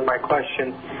on my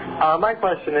question. My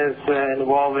question is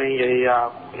involving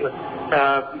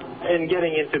in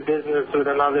getting into business with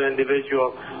another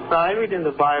individual. Now, I read in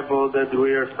the Bible that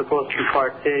we are supposed to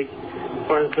partake.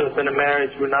 For instance, in a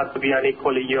marriage, we're not to be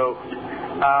unequally yoked.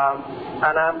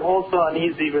 And I'm also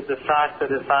uneasy with the fact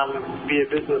that if I'm be a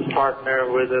business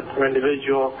partner with an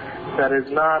individual that is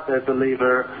not a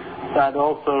believer, that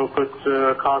also could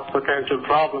cause potential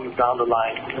problems down the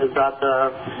line. Is that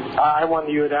I want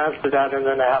you to answer that, and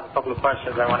then I have a couple of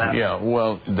questions I want to ask. Yeah,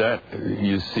 well, that,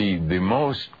 you see,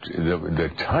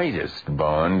 the tightest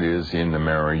bond is in the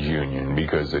marriage union,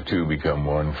 because the two become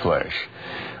one flesh.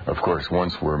 Of course,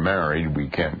 once we're married, we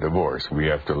can't divorce. We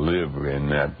have to live in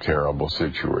that terrible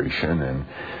situation, and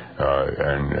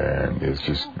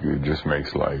it just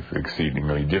makes life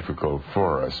exceedingly difficult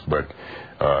for us. But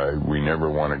we never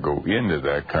want to go into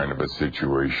that kind of a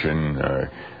situation.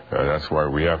 That's why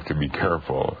we have to be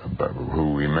careful about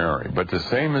who we marry. But the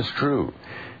same is true.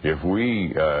 If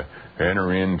we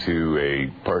enter into a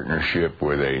partnership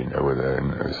with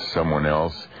someone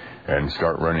else and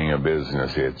start running a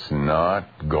business, it's not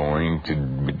going to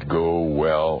go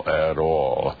well at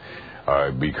all,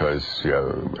 because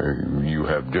you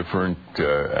have different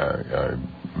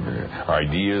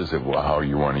ideas of how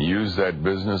you want to use that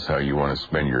business, how you want to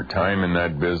spend your time in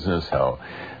that business,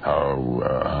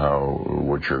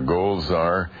 what your goals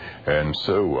are, and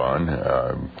so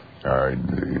on.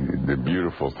 The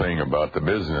beautiful thing about the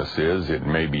business is it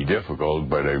may be difficult,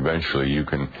 but eventually you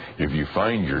can, if you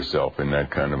find yourself in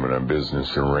that kind of a business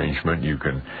arrangement, you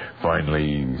can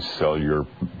finally sell your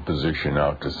position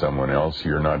out to someone else.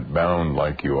 You're not bound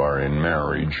like you are in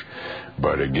marriage.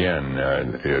 But again,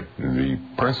 the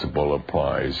principle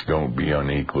applies. Don't be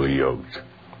unequally yoked.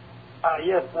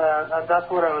 Yes, that's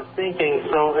what I was thinking.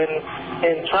 So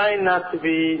in trying not to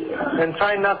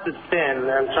sin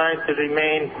and trying to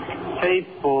remain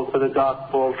faithful to the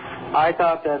gospel, I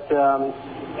thought that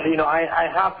I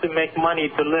have to make money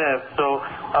to live. So,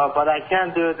 but I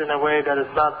can't do it in a way that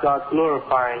is not God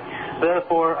glorifying.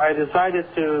 Therefore, I decided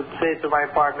to say to my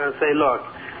partner, look,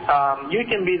 you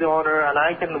can be the owner and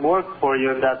I can work for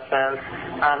you in that sense,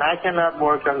 and I cannot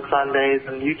work on Sundays,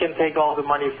 and you can take all the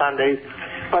money Sundays.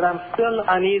 But I'm still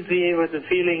uneasy with the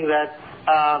feeling that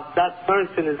that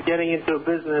person is getting into a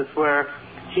business where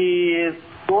he is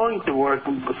going to work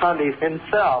Sundays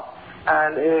himself.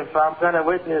 And if I'm going to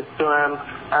witness to him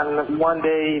and one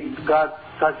day God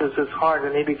touches his heart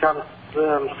and he becomes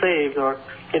saved, or,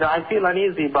 I feel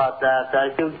uneasy about that. I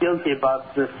feel guilty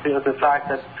about the fact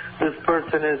that this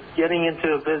person is getting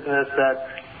into a business that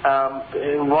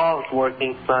involves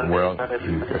working Sundays. Well,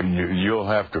 you'll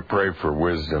have to pray for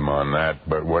wisdom on that,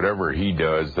 but whatever he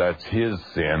does, that's his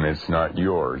sin, it's not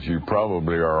yours. You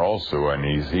probably are also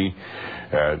uneasy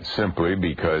simply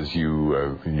because you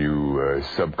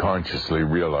subconsciously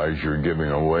realize you're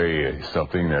giving away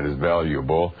something that is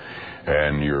valuable,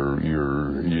 and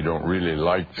you don't really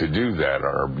like to do that,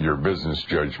 or your business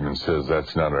judgment says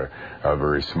that's not a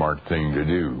very smart thing to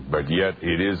do. But yet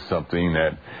it is something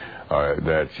that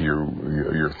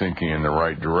you're thinking in the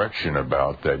right direction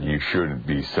about, that you should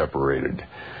be separated.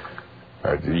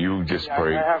 You just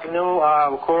pray. I have no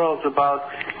quarrels about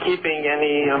keeping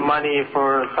any money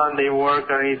for Sunday work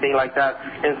or anything like that.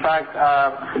 In fact,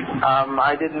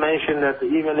 I did mention that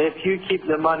even if you keep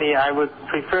the money, I would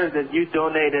prefer that you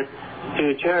donate it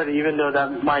to charity, even though that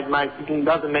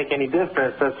doesn't make any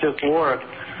difference. That's just work.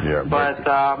 Yeah, but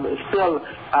still,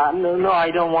 no, I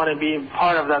don't want to be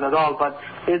part of that at all. But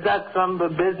is that some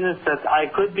business that I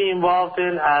could be involved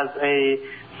in as a,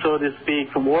 so to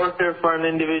speak, worker for an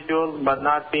individual, but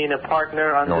not being a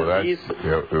partner on these?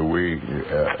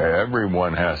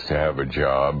 Everyone has to have a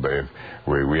job.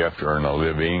 We have to earn a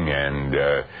living,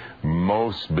 and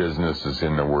most businesses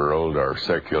in the world are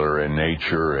secular in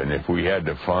nature. And if we had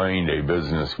to find a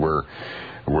business where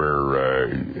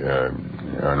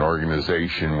an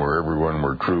organization where everyone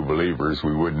were true believers,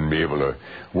 we wouldn't be able to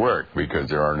work because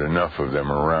there aren't enough of them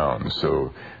around.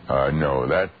 So, no,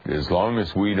 that as long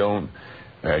as we don't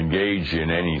engage in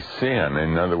any sin,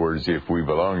 in other words, if we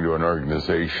belong to an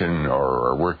organization or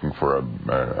are working for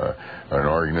an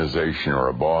organization or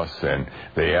a boss and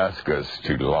they ask us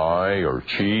to lie or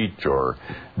cheat or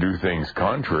do things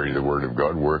contrary to the Word of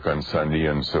God, work on Sunday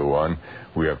and so on,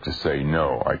 we have to say,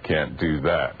 no, I can't do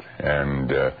that.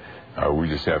 And we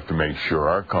just have to make sure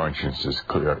our conscience is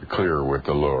clear with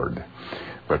the Lord.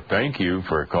 But thank you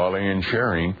for calling and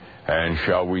sharing. And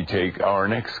shall we take our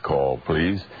next call,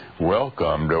 please?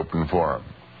 Welcome to Open Forum.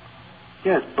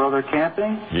 Yes, Brother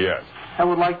Camping? Yes. I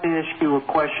would like to ask you a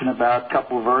question about a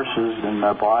couple of verses in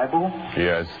the Bible.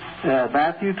 Yes.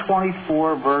 Matthew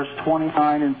 24, verse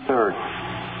 29 and 30.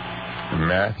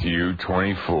 Matthew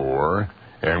 24,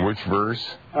 and which verse?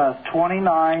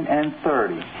 29 and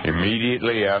 30.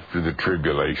 Immediately after the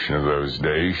tribulation of those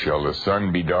days shall the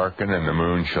sun be darkened, and the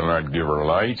moon shall not give her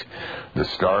light. The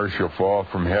stars shall fall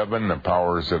from heaven, the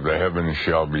powers of the heavens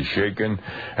shall be shaken.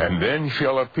 And then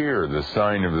shall appear the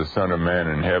sign of the Son of Man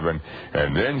in heaven.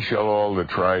 And then shall all the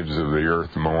tribes of the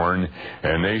earth mourn,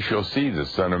 and they shall see the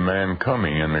Son of Man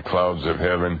coming in the clouds of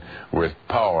heaven with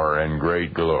power and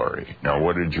great glory. Now,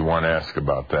 what did you want to ask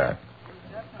about that?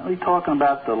 We're talking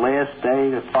about the last day,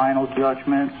 the final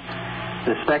judgment,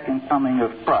 the second coming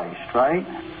of Christ, right?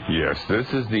 Yes, this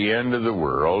is the end of the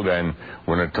world, and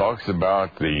when it talks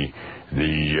about the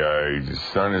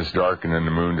sun is darkened and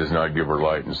the moon does not give her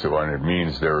light and so on, it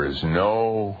means there is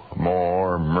no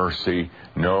more mercy,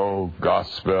 no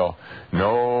gospel,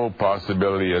 no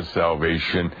possibility of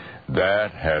salvation.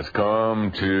 That has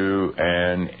come to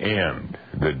an end.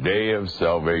 The day of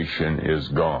salvation is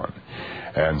gone.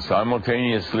 And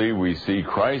simultaneously, we see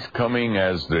Christ coming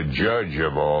as the judge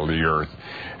of all the earth.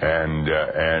 And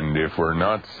if we're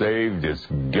not saved, it's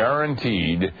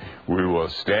guaranteed we will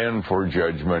stand for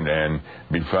judgment and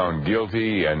be found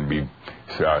guilty and be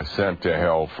sent to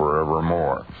hell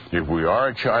forevermore. If we are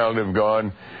a child of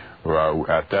God,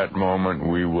 at that moment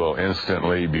we will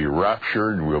instantly be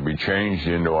raptured. We'll be changed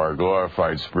into our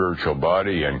glorified spiritual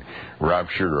body and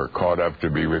raptured or caught up to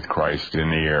be with Christ in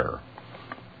the air.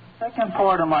 Second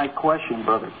part of my question,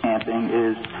 Brother Camping,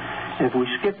 is if we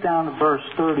skip down to verse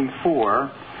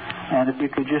 34, and if you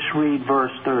could just read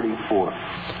verse 34.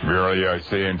 Verily I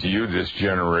say unto you, this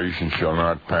generation shall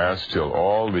not pass till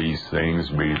all these things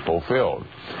be fulfilled.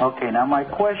 Okay, now my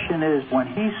question is, when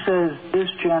he says this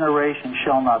generation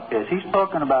shall not pass, he's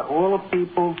talking about all the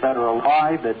people that are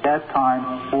alive at that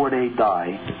time before they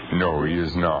die. No, he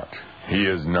is not. He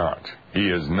is not. He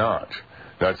is not.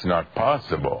 That's not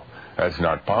possible. That's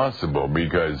not possible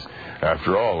because,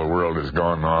 after all, the world has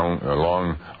gone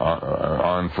on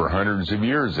for hundreds of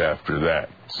years after that.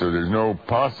 So there's no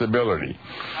possibility.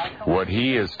 What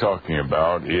he is talking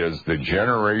about is the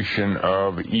generation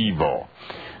of evil.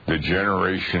 The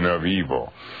generation of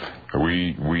evil.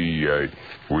 We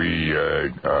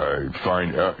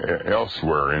find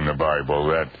elsewhere in the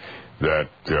Bible that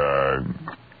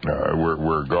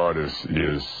where God is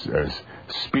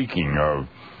speaking of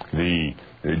the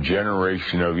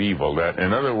generation of evil. That,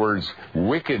 in other words,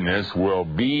 wickedness will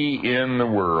be in the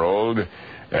world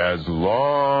as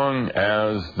long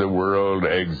as the world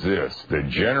exists. The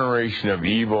generation of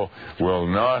evil will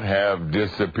not have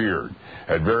disappeared.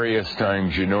 At various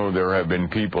times, you know, there have been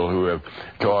people who have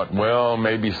thought, well,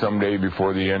 maybe someday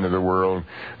before the end of the world,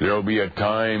 there will be a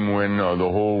time when the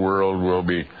whole world will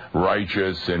be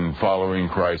righteous and following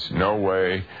Christ. No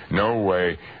way, no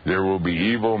way. There will be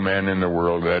evil men in the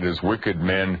world, that is, wicked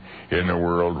men in the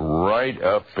world, right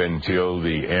up until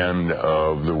the end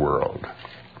of the world.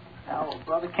 Now,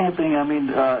 Brother Camping, I mean,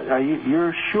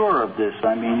 you're sure of this?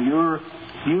 I mean,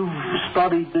 you've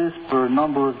studied this for a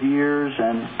number of years,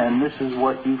 and this is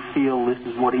what you feel, this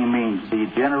is what he means, the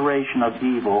generation of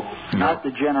evil, not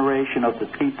the generation of the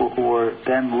people who are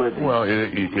then living. Well,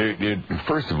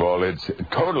 first of all, it's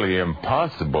totally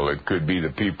impossible it could be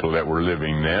the people that were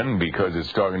living then, because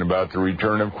it's talking about the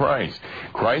return of Christ.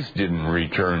 Christ didn't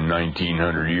return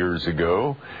 1900 years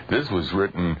ago. This was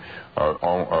written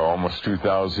almost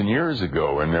 2,000 years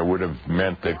ago, and that would have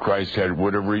meant that Christ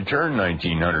would have returned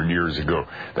 1900 years ago.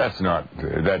 That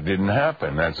didn't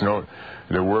happen.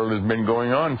 The world has been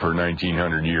going on for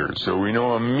 1900 years, so we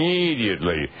know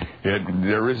immediately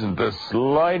there isn't the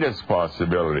slightest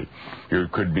possibility it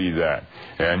could be that.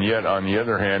 And yet, on the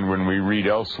other hand, when we read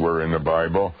elsewhere in the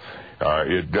Bible,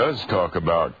 it does talk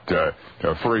about,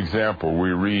 for example,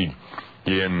 we read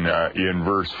in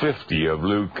verse 50 of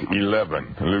Luke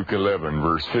 11,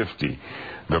 verse 50,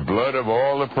 the blood of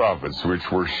all the prophets which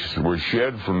were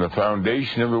shed from the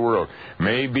foundation of the world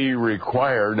may be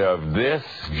required of this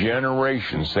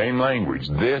generation. Same language,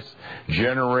 this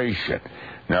generation.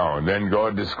 Now, then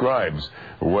God describes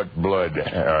what blood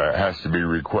has to be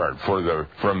required.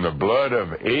 From the blood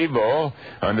of Abel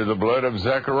unto the blood of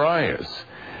Zacharias.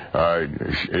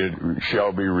 It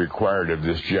shall be required of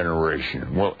this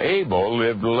generation. Well, Abel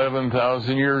lived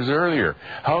 11,000 years earlier.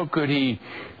 How could he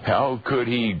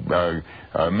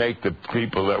make the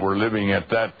people that were living at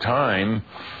that time,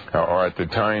 or at the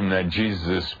time that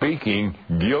Jesus is speaking,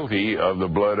 guilty of the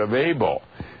blood of Abel?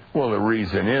 Well, the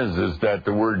reason is that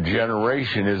the word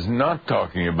generation is not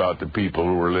talking about the people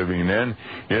who were living then.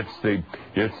 It's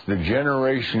the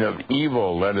generation of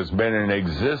evil that has been in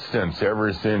existence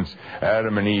ever since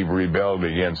Adam and Eve rebelled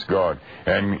against God.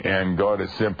 And God is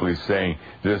simply saying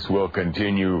this will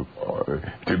continue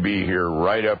to be here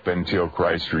right up until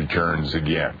Christ returns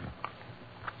again.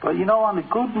 But you know, on the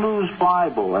Good News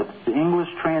Bible, that's the English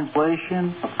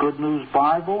translation of Good News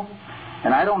Bible,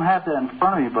 and I don't have that in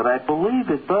front of me, but I believe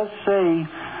it does say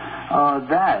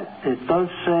that. It does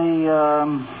say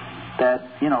that,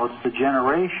 you know, it's the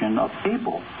generation of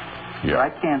people. Yeah. But I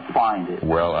can't find it.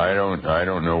 Well, I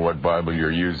don't know what Bible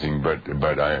you're using, but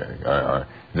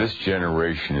this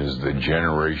generation is the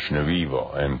generation of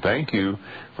evil. And thank you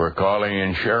for calling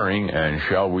and sharing. And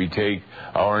shall we take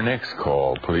our next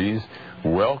call, please?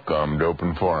 Welcome to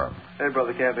Open Forum. Hey,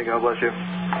 Brother Camping, God bless you.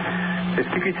 If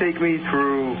you could take me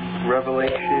through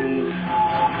Revelation...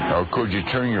 Oh, could you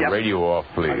turn your radio off,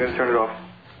 please? I'm going to turn it off.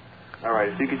 All right,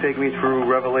 if you could take me through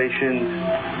Revelation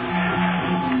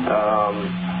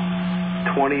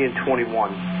 20 and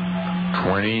 21.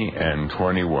 20 and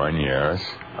 21, yes.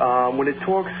 When it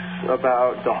talks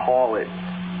about the harlot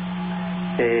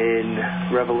in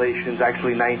Revelations,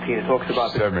 actually 19. It talks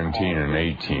about 17 and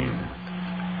 18.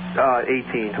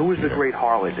 18. Who is the great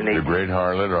harlot in 18? The great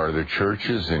harlot are the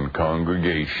churches and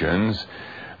congregations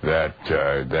that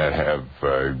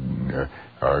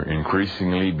are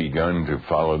increasingly begun to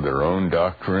follow their own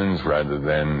doctrines rather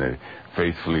than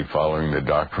faithfully following the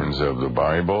doctrines of the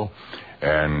Bible.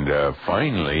 And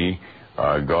finally,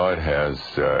 God has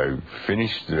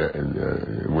finished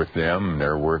with them.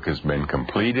 Their work has been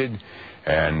completed,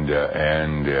 and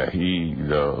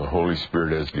the Holy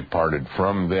Spirit has departed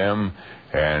from them,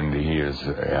 and He has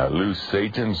loosed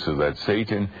Satan, so that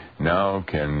Satan now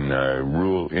can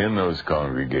rule in those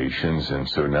congregations, and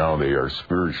so now they are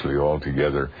spiritually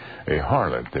altogether a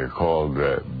harlot. They're called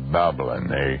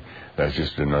Babylon. That's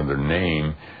just another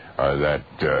name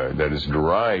that is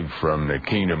derived from the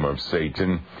kingdom of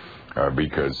Satan.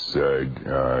 Because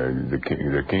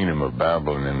the kingdom of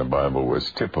Babylon in the Bible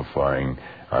was typifying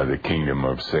the kingdom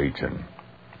of Satan.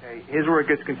 Okay, here's where it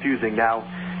gets confusing. Now,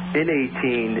 in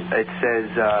 18, it says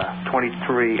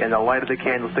 23, and the light of the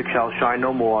candlestick shall shine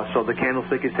no more, so the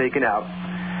candlestick is taken out.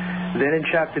 Then in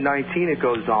chapter 19 it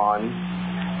goes on,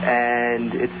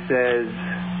 and it says,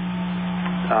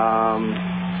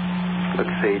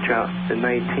 let's see, chapter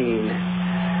 19,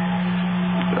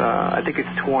 I think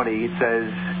it's 20, it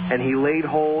says, and he laid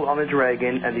hold on the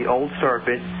dragon and the old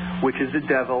serpent, which is the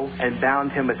devil, and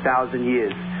bound him 1,000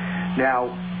 years. Now,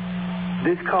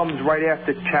 this comes right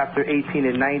after chapter 18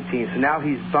 and 19. So now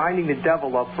he's binding the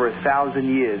devil up for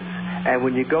 1,000 years. And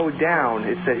when you go down,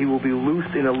 it said he will be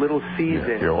loosed in a little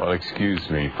season. Yeah, well, excuse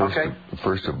me.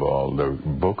 First of all, the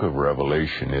book of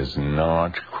Revelation is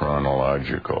not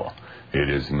chronological. It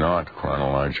is not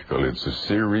chronological. It's a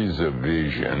series of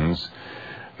visions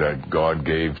that God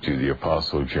gave to the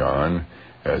Apostle John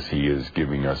as he is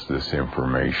giving us this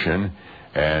information,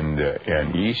 and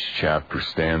each chapter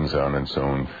stands on its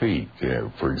own feet.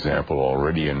 For example,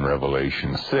 already in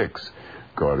Revelation 6,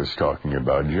 God is talking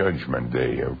about Judgment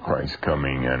Day of Christ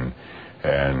coming and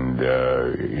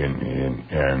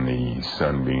the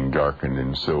sun being darkened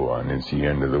and so on. It's the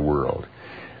end of the world.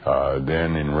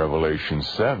 Then in Revelation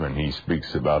 7, he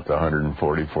speaks about the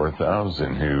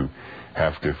 144,000 who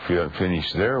have to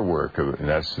finish their work, and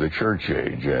that's the church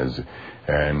age,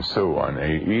 and so on.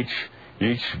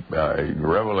 Each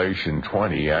Revelation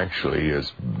 20 actually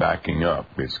is backing up.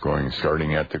 It's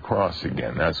starting at the cross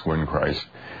again. That's when Christ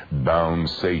bound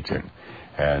Satan.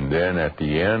 And then at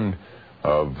the end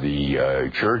of the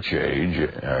church age,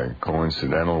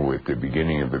 coincidental with the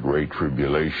beginning of the Great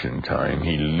Tribulation time,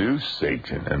 he loosed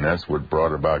Satan, and that's what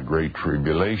brought about Great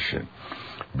Tribulation,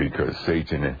 because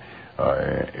Satan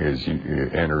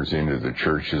enters into the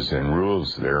churches and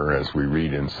rules there, as we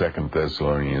read in 2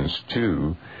 Thessalonians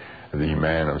 2, the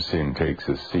man of sin takes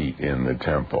a seat in the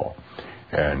temple.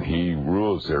 And he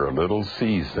rules there a little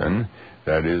season,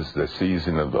 that is the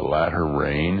season of the latter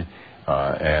rain,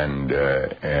 and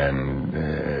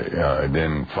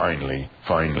then finally,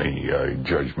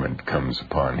 judgment comes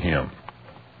upon him.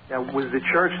 Now, was the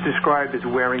church described as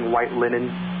wearing white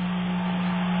linen?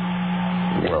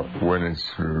 Well, when it's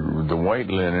the white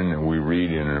linen, we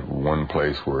read in one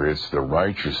place where it's the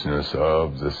righteousness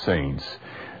of the saints.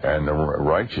 And the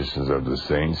righteousness of the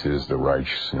saints is the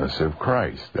righteousness of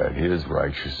Christ, that His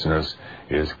righteousness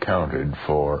is counted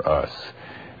for us.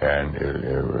 And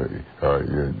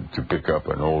to pick up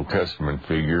an Old Testament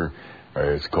figure,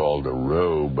 it's called the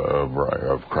robe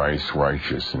of Christ's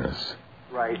righteousness.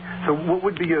 Right. So what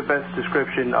would be your best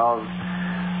description of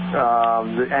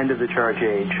the end of the church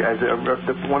age? As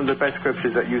one of the best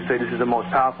scriptures that you say, this is the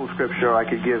most powerful scripture I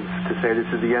could give to say this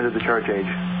is the end of the church age.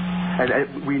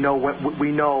 And we know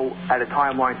at a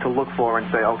timeline to look for and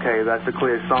say, okay, that's a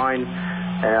clear sign.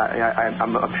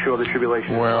 I'm sure the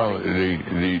tribulation. Well,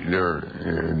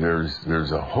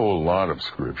 there's a whole lot of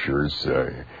scriptures.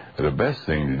 The best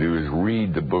thing to do is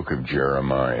read the book of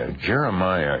Jeremiah.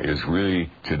 Jeremiah is really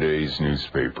today's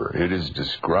newspaper. It is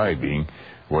describing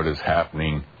what is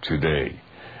happening today.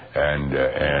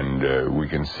 And we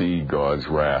can see God's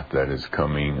wrath that is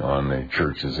coming on the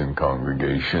churches and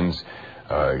congregations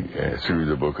through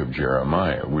the book of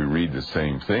Jeremiah. We read the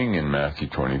same thing in Matthew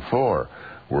 24,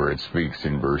 where it speaks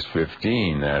in verse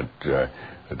 15 that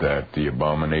the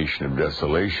abomination of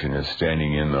desolation is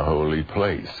standing in the holy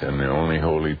place. And the only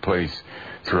holy place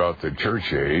throughout the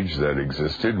church age that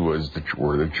existed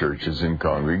were the churches and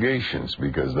congregations,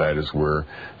 because that is where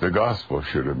the gospel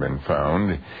should have been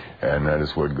found, and that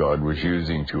is what God was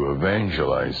using to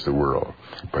evangelize the world.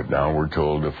 But now we're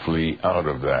told to flee out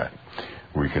of that.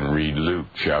 We can read Luke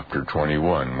chapter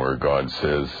 21, where God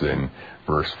says in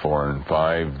verse 4 and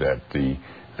 5 that the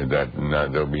that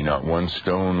there'll be not one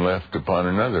stone left upon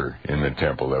another in the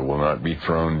temple that will not be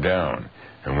thrown down.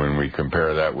 And when we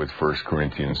compare that with 1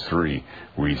 Corinthians 3,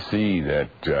 we see that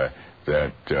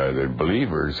the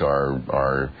believers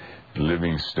are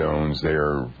living stones. They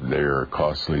are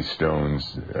costly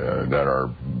stones that are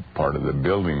part of the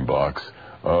building blocks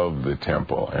of the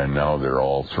temple, and now they're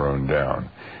all thrown down.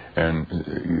 And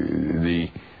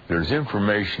there's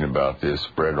information about this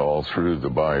spread all through the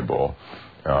Bible,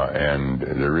 and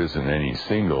there isn't any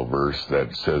single verse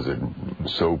that says it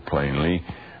so plainly.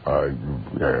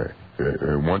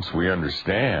 Once we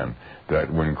understand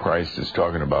that when Christ is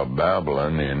talking about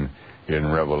Babylon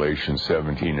in Revelation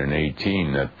 17 and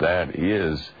 18, that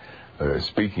is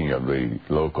speaking of the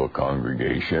local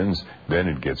congregations, then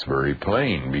it gets very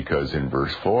plain, because in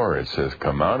verse 4 it says,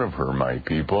 "Come out of her, my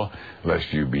people,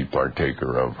 lest you be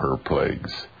partaker of her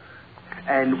plagues."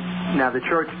 And now the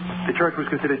church was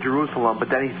considered Jerusalem, but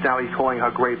then he's calling her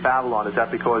Great Babylon. Is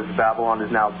that because Babylon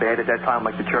is now bad at that time,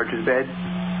 like the church is bad?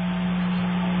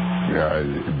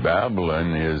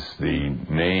 Babylon is the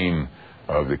name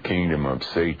of the kingdom of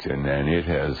Satan, and it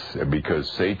has, because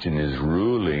Satan is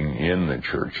ruling in the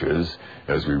churches,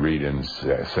 as we read in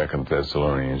 2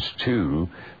 Thessalonians 2,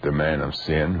 the man of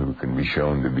sin, who can be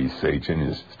shown to be Satan,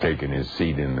 is taken his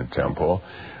seat in the temple.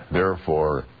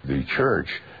 Therefore, the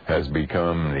church has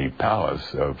become the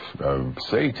palace of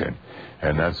Satan,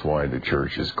 and that's why the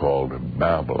church is called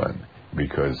Babylon,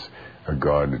 because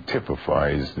God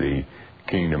typifies the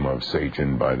kingdom of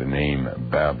Satan by the name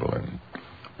Babylon.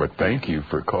 But thank you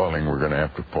for calling. We're going to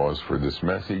have to pause for this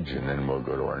message, and then we'll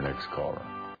go to our next caller.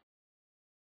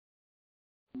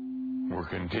 We're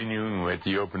continuing with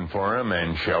the Open Forum,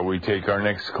 and shall we take our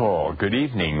next call? Good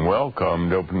evening. Welcome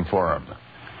to Open Forum.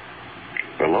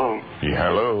 Hello. Yeah,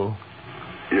 hello.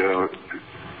 Yeah,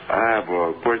 I have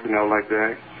a question I would like to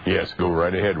ask. Yes, go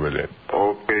right ahead with it.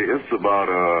 Okay, it's about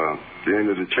the end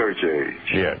of the church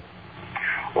age. Yeah.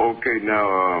 Okay,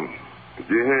 now,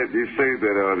 you say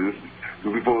that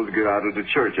we're supposed to get out of the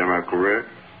church, am I correct?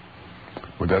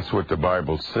 Well, that's what the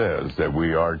Bible says, that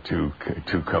we are to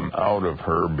come out of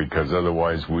her, because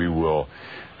otherwise we will,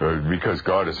 because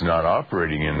God is not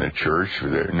operating in the church,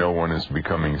 no one is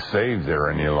becoming saved there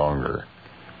any longer.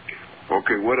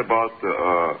 Okay, what about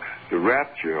the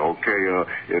rapture? Okay,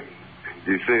 if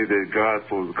you say that God's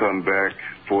supposed to come back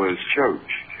for his church,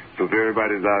 so if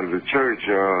everybody's out of the church,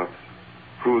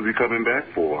 who is he coming back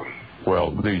for?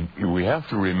 Well, we have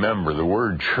to remember the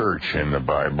word church in the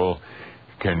Bible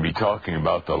can be talking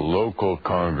about the local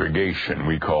congregation.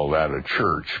 We call that a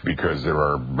church because there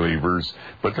are believers,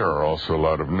 but there are also a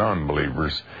lot of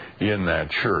non-believers in that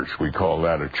church. We call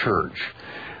that a church.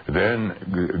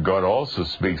 Then God also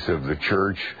speaks of the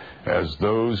church as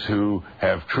those who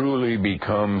have truly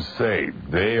become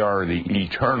saved. They are the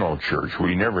eternal church.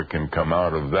 We never can come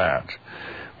out of that.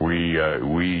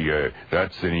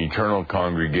 That's an eternal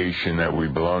congregation that we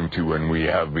belong to when we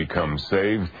have become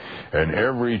saved. And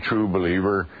every true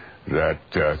believer that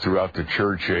throughout the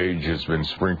church age has been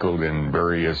sprinkled in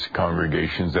various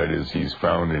congregations, that is, he's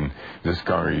found in this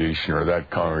congregation or that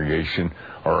congregation,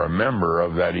 are a member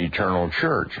of that eternal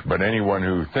church. But anyone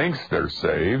who thinks they're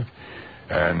saved,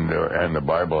 and the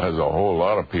Bible has a whole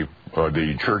lot of people,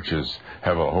 the churches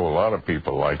have a whole lot of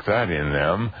people like that in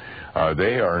them,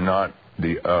 they are not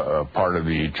the part of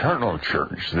the eternal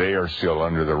church. They are still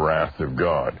under the wrath of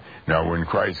God. Now, when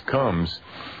Christ comes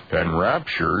and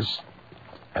raptures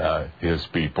his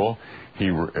people,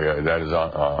 that is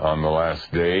on the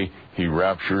last day, he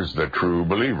raptures the true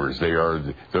believers. They are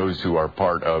those who are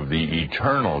part of the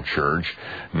eternal church,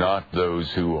 not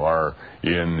those who are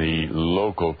in the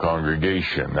local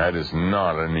congregation. That is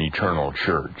not an eternal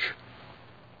church.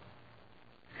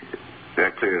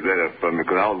 That clears that up for me,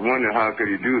 because I was wondering how could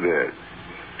he do that.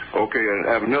 Okay,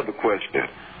 I have another question.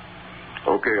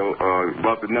 Okay,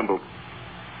 about the number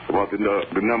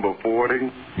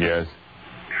 40. Yes.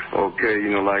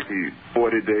 Okay, like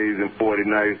 40 days and 40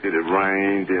 nights that it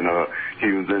rained, and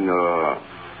he was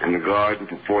in the garden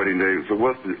for 40 days. So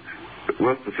what's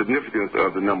the significance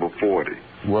of the number 40?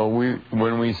 Well,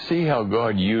 when we see how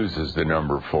God uses the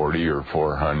number 40 or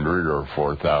 400 or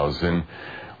 4,000,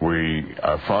 we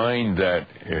find that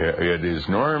it is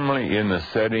normally in the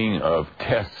setting of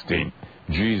testing.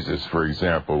 Jesus, for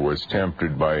example, was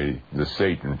tempted by the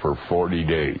Satan for 40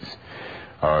 days.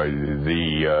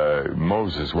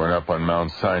 Moses went up on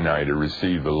Mount Sinai to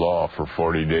receive the law for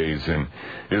 40 days, and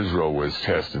Israel was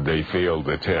tested. They failed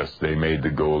the test. They made the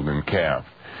golden calf.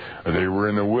 They were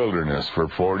in the wilderness for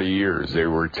 40 years. They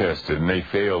were tested, and they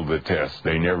failed the test.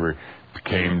 They never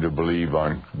came to believe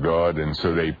on God, and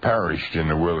so they perished in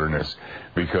the wilderness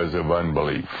because of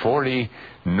unbelief. 40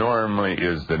 normally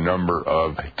is the number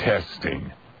of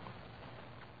testing.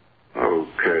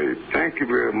 Okay. Thank you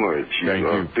very much. Thank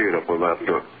you. Cleared up a lot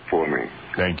for me.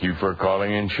 Thank you for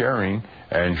calling and sharing.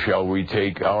 And shall we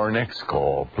take our next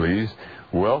call, please?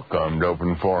 Welcome to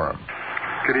Open Forum.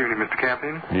 Good evening, Mr.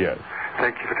 Campion. Yes.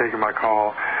 Thank you for taking my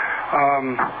call.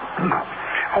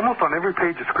 Almost on every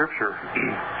page of Scripture,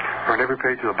 or on every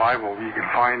page of the Bible, you can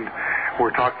find where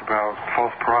it talks about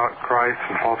false Christ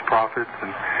and false prophets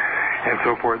and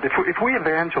so forth. If we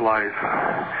evangelize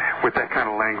with that kind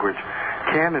of language,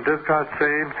 can and does God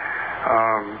save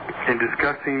in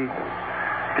discussing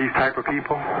these type of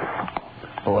people?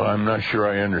 Well, I'm not sure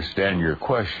I understand your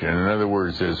question. In other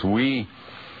words, as we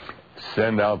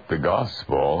send out the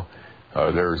gospel,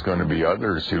 there's going to be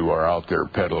others who are out there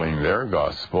peddling their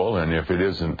gospel, and if it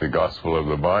isn't the gospel of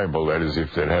the Bible, that is,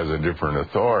 if it has a different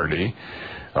authority,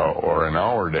 or in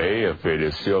our day, if it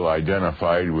is still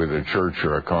identified with a church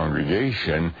or a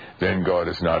congregation, then God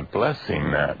is not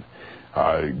blessing that.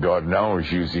 God now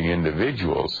is using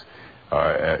individuals.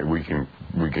 We can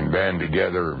band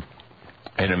together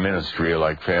in a ministry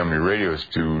like Family Radios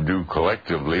to do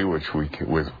collectively, with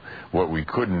what we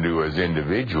couldn't do as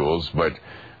individuals, but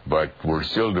we're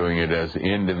still doing it as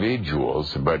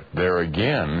individuals. But there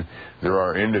again, there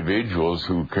are individuals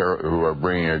who are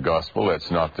bringing a gospel that's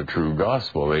not the true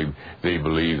gospel. They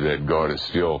believe that God is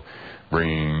still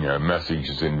bringing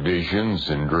messages and visions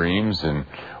and dreams,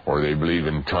 or they believe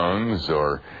in tongues,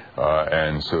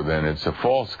 and so then it's a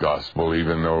false gospel,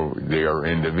 even though they are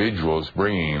individuals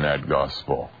bringing that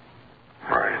gospel.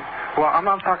 Right. Well, I'm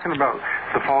not talking about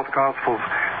the false gospels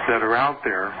that are out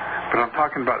there, but I'm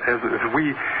talking about as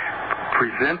we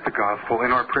present the gospel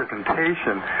in our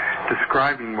presentation,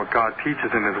 describing what God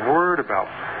teaches in His Word about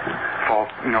false,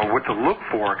 what to look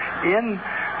for in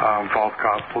false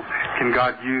gospels. Can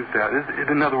God use that?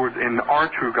 In other words, in our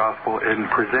true gospel, in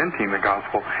presenting the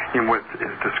gospel in what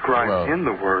is described in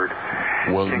the Word,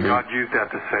 can God use that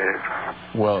to save?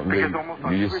 Well,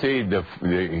 you see,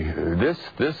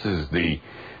 this is the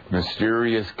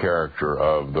mysterious character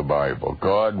of the Bible.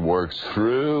 God works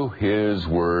through His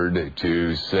Word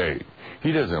to save.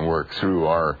 He doesn't work through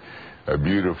our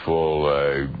beautiful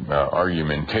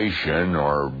argumentation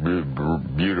or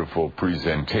beautiful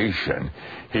presentation.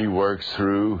 He works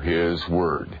through His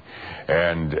Word.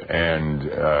 And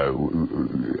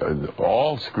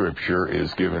all Scripture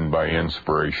is given by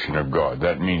inspiration of God.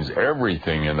 That means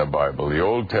everything in the Bible, the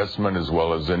Old Testament as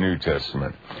well as the New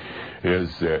Testament, is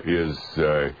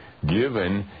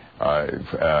given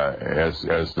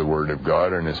as the Word of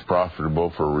God, and is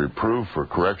profitable for reproof, for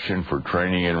correction, for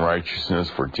training in righteousness,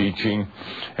 for teaching.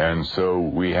 And so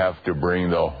we have to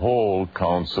bring the whole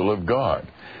counsel of God.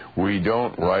 We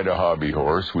don't ride a hobby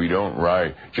horse. We don't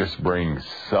just bring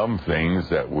some things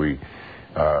that we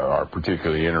are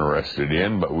particularly interested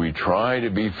in, but we try to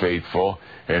be faithful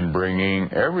in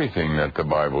bringing everything that the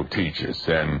Bible teaches.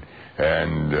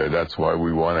 And that's why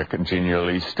we want to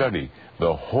continually study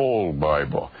the whole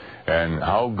Bible, and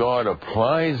how God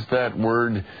applies that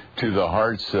word to the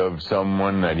hearts of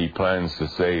someone that He plans to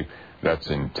save. That's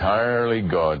entirely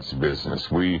God's business.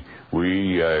 We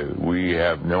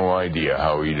have no idea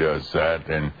how He does that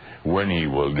and when He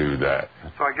will do that.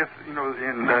 So I guess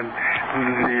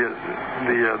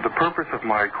the purpose of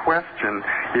my question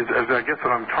is I guess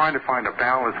what I'm trying to find a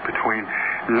balance between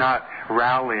not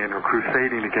rallying or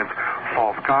crusading against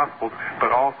false gospels,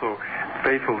 but also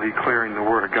faithfully declaring the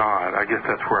Word of God. I guess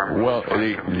that's where I'm. Well,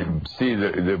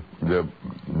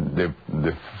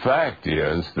 the fact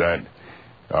is that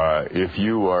if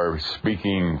you are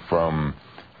speaking from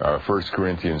 1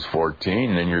 Corinthians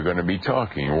 14, then you're going to be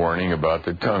warning about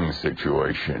the tongue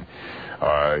situation.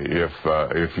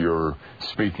 If you're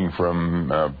speaking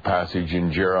from a passage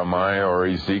in Jeremiah or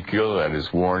Ezekiel that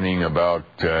is warning about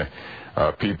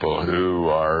people who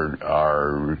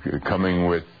are coming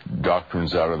with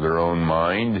doctrines out of their own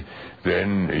mind,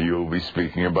 then you'll be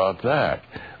speaking about that.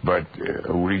 But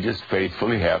we just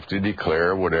faithfully have to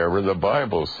declare whatever the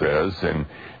Bible says, and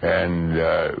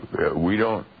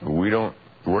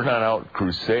we're not out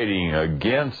crusading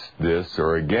against this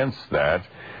or against that.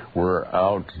 We're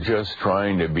out just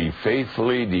trying to be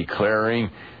faithfully declaring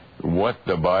what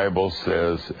the Bible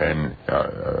says, and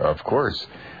of course,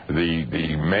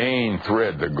 the main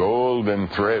thread, the golden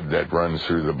thread that runs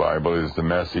through the Bible is the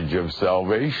message of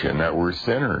salvation, that we're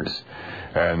sinners,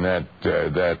 and that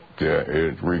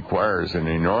it requires an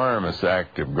enormous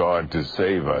act of God to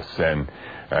save us,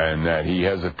 and that He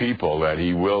has a people that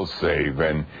He will save,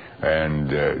 and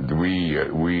we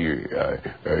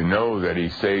know that He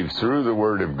saves through the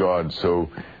Word of God. So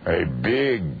a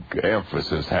big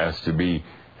emphasis has to be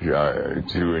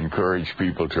to encourage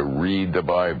people to read the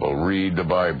Bible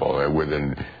with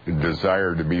a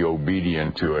desire to be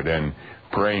obedient to it, and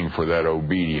praying for that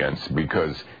obedience,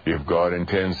 because if God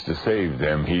intends to save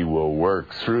them, He will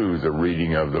work through the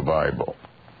reading of the Bible.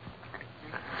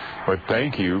 But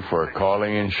thank you for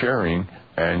calling and sharing,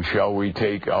 and shall we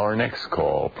take our next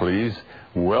call, please?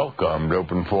 Welcome to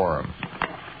Open Forum.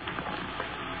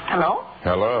 Hello?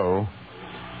 Hello.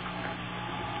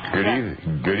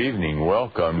 Good evening.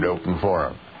 Welcome to Open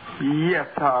Forum. Yes,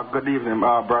 good evening,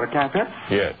 Brother Campion.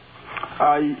 Yes.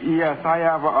 Yes, I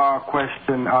have a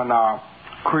question on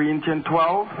Corinthians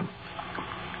 12.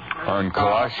 On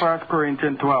Colossians? 1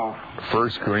 Corinthians 12. 1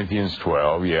 Corinthians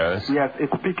 12, yes. Yes,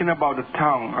 it's speaking about the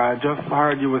tongue. I just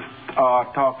heard you was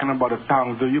talking about the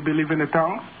tongue. Do you believe in the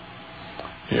tongue?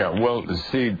 Yeah, well,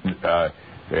 see,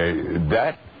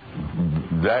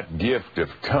 that gift of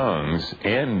tongues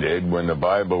ended when the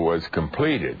Bible was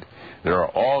completed. There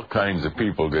are all kinds of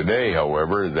people today,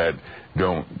 however, that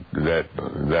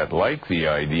like the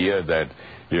idea that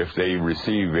if they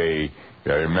receive a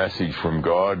message from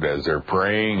God as they're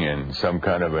praying in some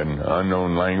kind of an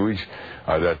unknown language,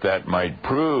 that might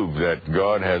prove that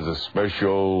God has a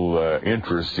special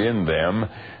interest in them,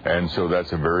 and so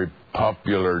that's a very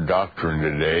popular doctrine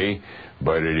today,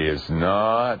 but it is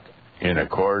not in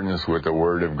accordance with the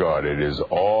Word of God. It is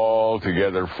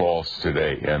altogether false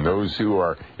today. And those who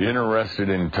are interested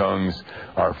in tongues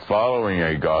are following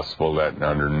a gospel that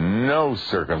under no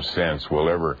circumstance will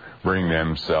ever bring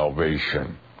them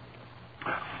salvation.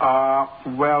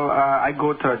 I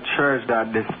go to a church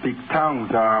that they speak tongues,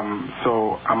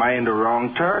 so am I in the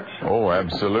wrong church? Oh,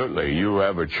 absolutely. You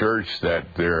have a church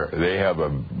that they have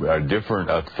a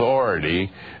different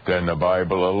authority than the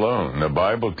Bible alone. The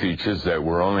Bible teaches that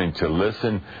we're only to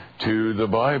listen to the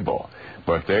Bible,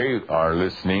 but they are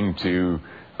listening to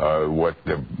what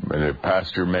the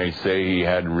pastor may say he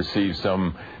had received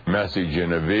some message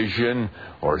in a vision,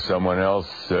 or someone else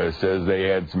says they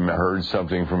had heard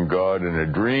something from God in a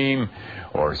dream,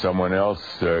 or someone else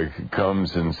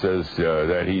comes and says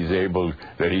that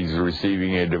he's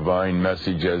receiving a divine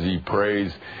message as he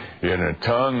prays in a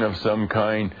tongue of some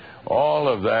kind. All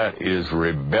of that is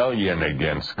rebellion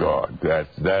against God.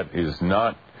 That is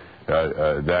not.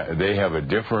 That they have a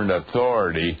different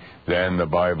authority than the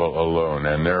Bible alone,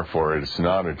 and therefore it's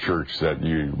not a church that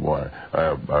you want,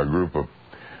 a group of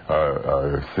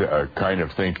a kind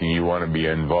of thinking you want to be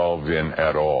involved in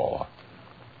at all.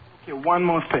 Okay, one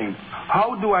more thing.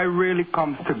 How do I really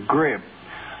come to grip?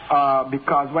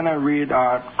 Because when I read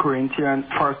 1 Corinthians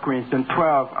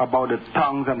 12 about the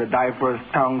tongues and the diverse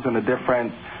tongues and the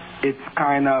different, it's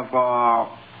kind of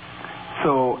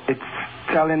so it's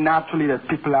telling naturally that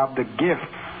people have the gift.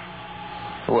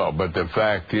 Well, but the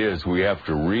fact is we have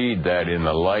to read that in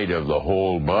the light of the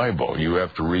whole Bible. You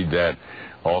have to read that,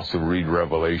 also read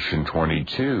Revelation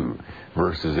 22,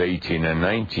 verses 18 and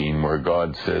 19, where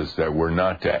God says that we're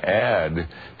not to add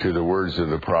to the words of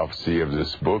the prophecy of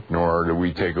this book, nor do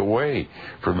we take away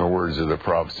from the words of the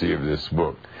prophecy of this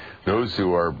book. Those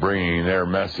who are bringing their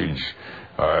message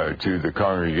to the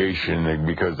congregation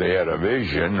because they had a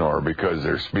vision or because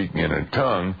they're speaking in a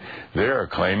tongue, they're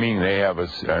claiming they have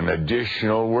an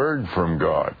additional word from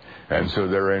God. And so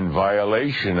they're in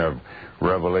violation of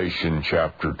Revelation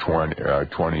chapter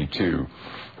 22,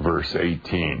 verse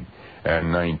 18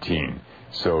 and 19.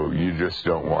 So you just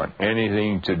don't want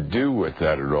anything to do with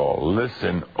that at all.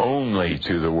 Listen only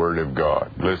to the Word of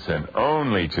God. Listen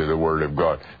only to the Word of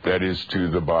God. That is to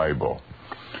the Bible.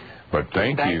 But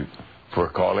thank you for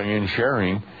calling and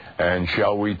sharing. And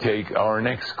shall we take our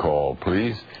next call,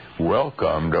 please?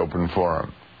 Welcome to Open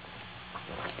Forum.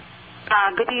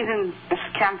 Good evening,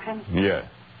 Mr. Campion. Yeah.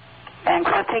 Thanks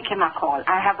for taking my call.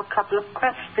 I have a couple of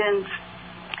questions.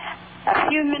 A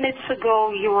few minutes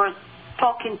ago, you were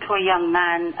talking to a young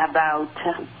man about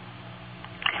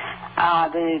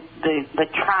the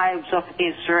tribes of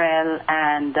Israel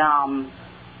and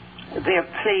their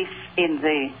place in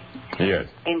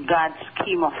God's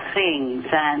scheme of things.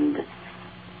 And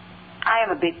I am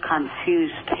a bit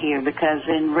confused here because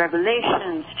in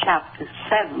Revelation chapter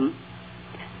 7,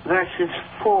 verses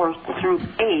 4 through 8,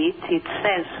 it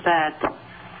says that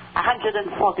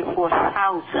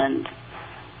 144,000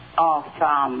 of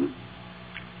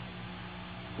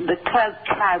the 12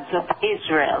 tribes of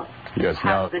Israel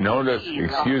have the seal of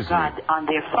God on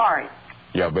their forehead.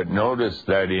 Yeah, but notice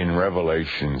that in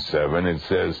Revelation 7 it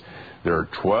says there are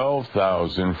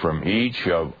 12,000 from each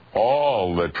of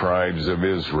all the tribes of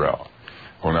Israel.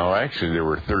 Well, now actually there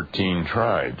were 13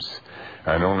 tribes,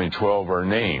 and only 12 are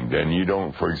named. And you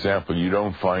don't, for example, you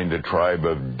don't find a tribe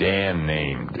of Dan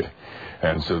named.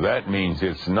 And so that means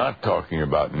it's not talking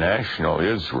about national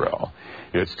Israel.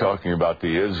 It's talking about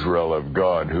the Israel of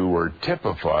God, who were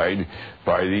typified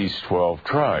by these 12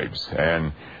 tribes.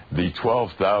 And the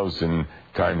 12,000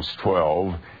 times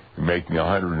 12, making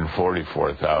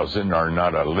 144,000, are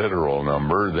not a literal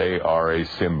number. They are a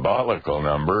symbolical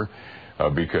number,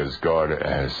 because God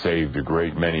has saved a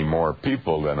great many more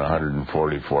people than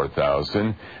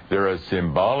 144,000. They're a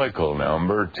symbolical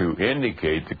number to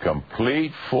indicate the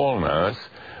complete fullness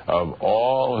of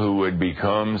all who would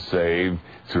become saved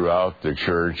throughout the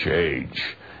church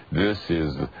age. This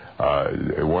is,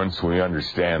 once we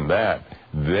understand that,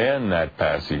 then that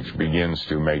passage begins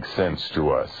to make sense to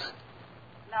us.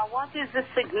 Now, what is the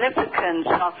significance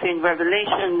of, in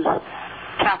Revelation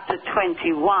chapter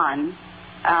 21,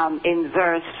 in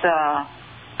verse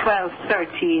 12,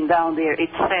 13 down there, it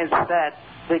says that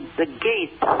the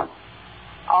gates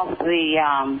of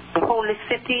the holy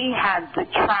city had the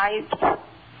tribes,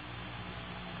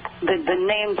 the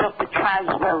names of the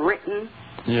tribes were written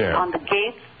on the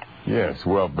gates. Yes,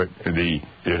 well, but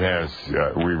it has,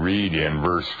 we read in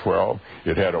verse 12,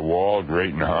 it had a wall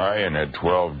great and high and had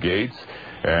 12 gates,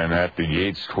 and at the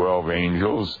gates 12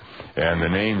 angels, and the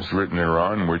names written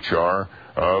thereon, which are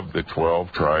of the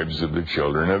 12 tribes of the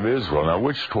children of Israel. Now,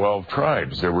 which 12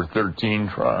 tribes? There were 13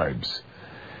 tribes.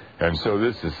 And so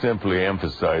this is simply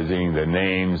emphasizing the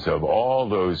names of all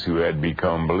those who had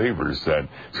become believers, that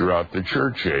throughout the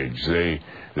church age, they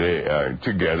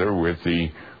together with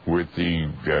the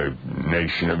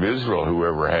nation of Israel,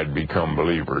 whoever had become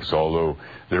believers, although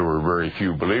there were very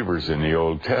few believers in the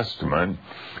Old Testament,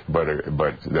 but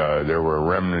there were a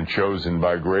remnant chosen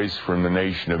by grace from the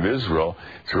nation of Israel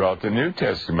throughout the New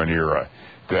Testament era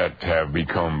that have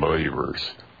become believers.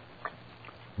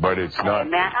 But it's not...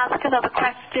 May I ask another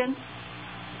question?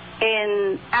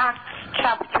 In Acts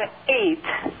chapter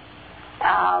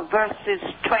 8, verses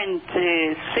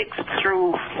 26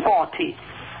 through 40,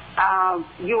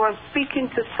 you were speaking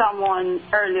to someone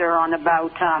earlier on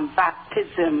about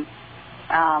baptism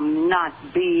not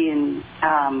being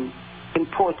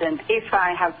important. If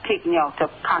I have taken you out of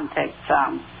context,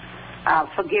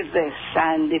 forgive this,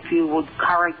 and if you would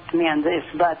correct me on this.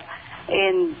 But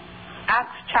in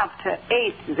Acts chapter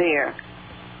 8 there,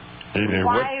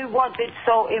 why was it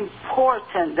so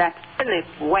important that Philip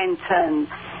went and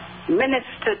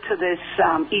ministered to this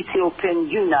Ethiopian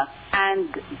eunuch and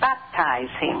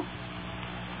baptized him?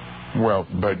 Well,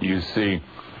 but you see,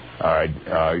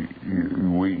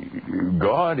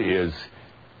 God is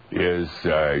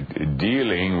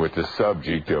dealing with the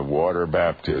subject of water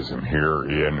baptism here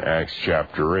in Acts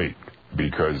chapter 8,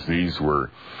 because these were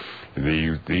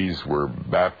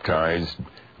baptized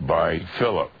by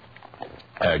Philip.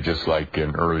 Just like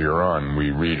earlier on,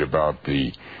 we read about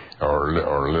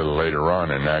or a little later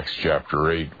on in Acts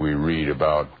chapter 8, we read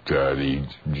about the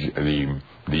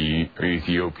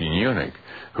Ethiopian eunuch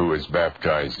who was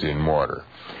baptized in water.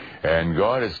 And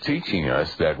God is teaching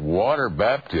us that water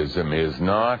baptism is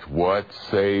not what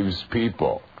saves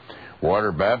people.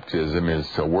 Water baptism is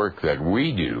a work that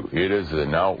we do. It is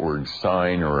an outward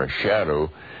sign or a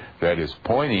shadow that is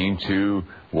pointing to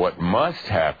what must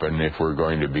happen if we're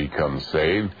going to become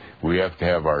saved. We have to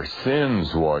have our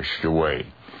sins washed away.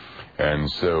 And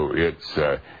so it's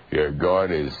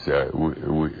God is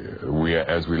we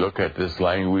as we look at this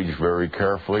language very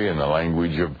carefully, and the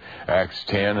language of Acts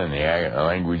 10 and the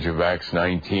language of Acts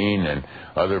 19 and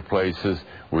other places,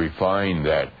 we find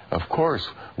that of course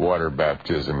water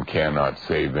baptism cannot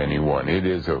save anyone. It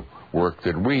is a work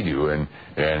that we do, and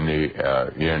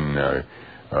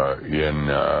in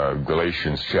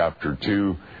Galatians chapter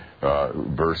 2.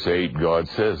 Verse 8, God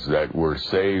says that we're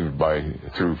saved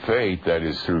through faith, that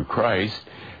is through Christ,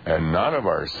 and not of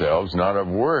ourselves, not of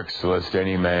works, lest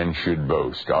any man should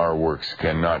boast. Our works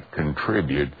cannot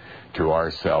contribute to our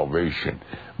salvation.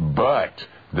 But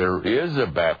there is a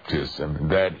baptism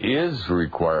that is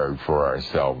required for our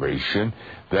salvation.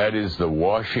 That is the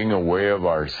washing away of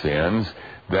our sins.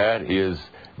 That is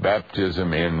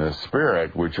baptism in the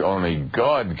Spirit, which only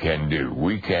God can do.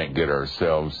 We can't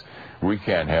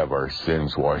have our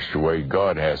sins washed away.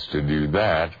 God has to do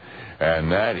that,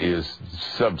 and that is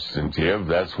substantive.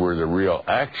 That's where the real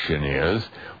action is.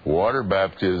 Water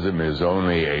baptism is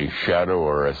only a shadow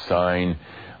or a sign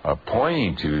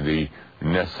pointing to the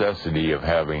necessity of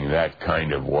having that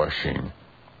kind of washing.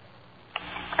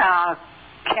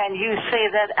 can you say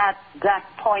that at that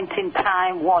point in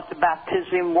time water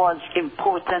baptism was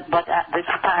important, but at this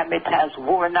time it has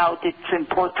worn out its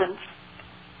importance?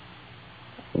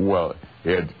 Well,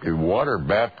 water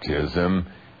baptism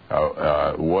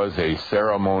was a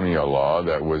ceremonial law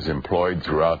that was employed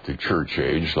throughout the church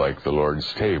age, like the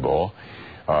Lord's table.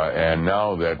 And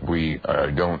now that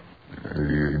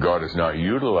God is not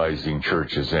utilizing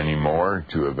churches anymore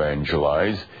to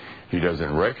evangelize, He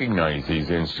doesn't recognize these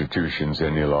institutions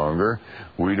any longer.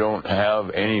 We don't have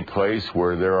any place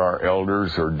where there are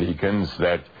elders or deacons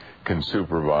that can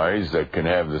supervise, that can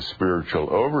have the spiritual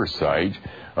oversight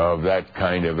of that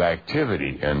kind of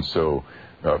activity. And so,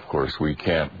 of course, we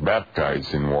can't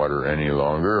baptize in water any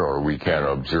longer, or we can't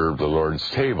observe the Lord's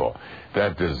table.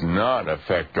 That does not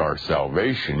affect our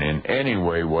salvation in any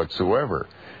way whatsoever,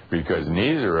 because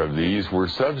neither of these were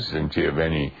substantive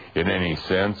in any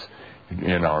sense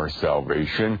in our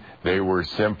salvation. They were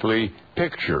simply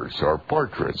pictures or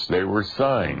portraits. They were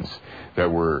signs that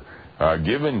were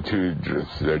given to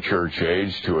the church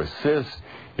age to assist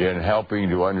in helping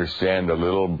to understand a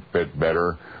little bit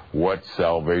better what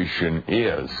salvation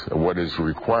is, what is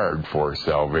required for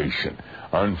salvation.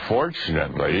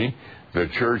 Unfortunately, the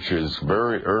churches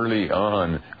very early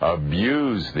on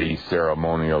abused these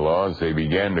ceremonial laws. They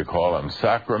began to call them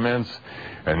sacraments,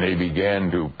 and they began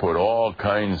to put all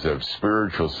kinds of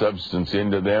spiritual substance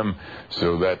into them,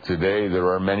 so that today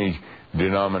there are many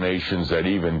denominations that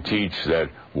even teach that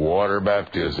water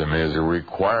baptism is a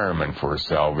requirement for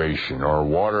salvation, or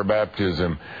water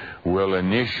baptism will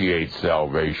initiate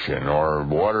salvation, or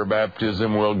water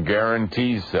baptism will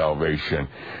guarantee salvation.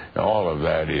 All of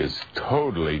that is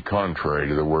totally contrary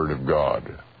to the Word of God.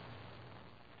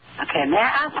 Okay, may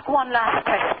I ask one last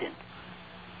question?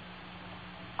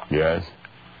 Yes?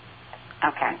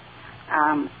 Okay.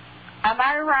 Am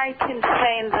I right in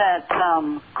saying that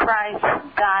Christ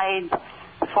died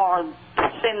for the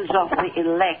sins of the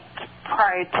elect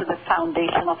prior to the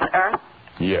foundation of the earth?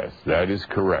 Yes, that is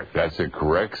correct. That's a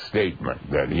correct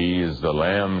statement, that He is the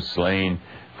Lamb slain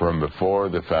from before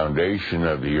the foundation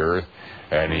of the earth,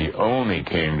 and He only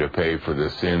came to pay for the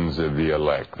sins of the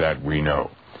elect. That we know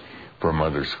from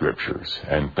other scriptures.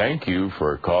 And thank you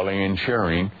for calling and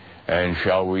sharing. And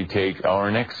shall we take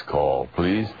our next call,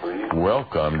 please?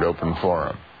 Welcome to Open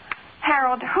Forum.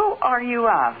 Harold, who are you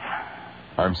of?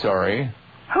 I'm sorry?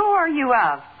 Who are you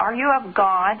of? Are you of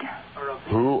God?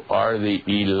 Who are the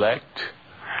elect?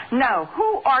 No,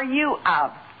 who are you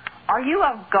of? Are you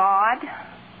of God?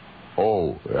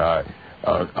 Oh,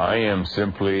 I am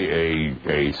simply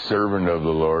a servant of the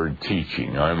Lord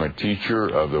teaching. I'm a teacher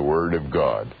of the Word of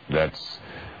God. That's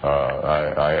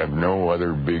I have no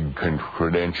other big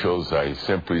credentials. I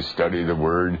simply study the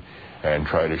Word and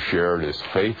try to share it as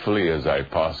faithfully as I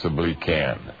possibly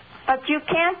can. But you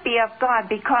can't be of God,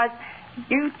 because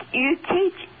you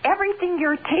teach, everything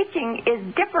you're teaching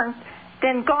is different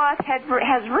than God has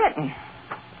written.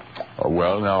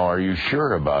 Well, now, are you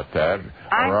sure about that?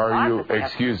 Or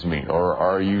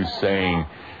are you saying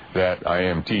that I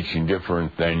am teaching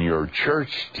different than your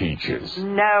church teaches?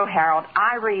 No, Harold.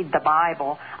 I read the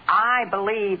Bible. I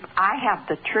believe I have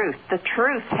the truth. The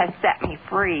truth has set me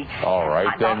free. All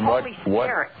right, then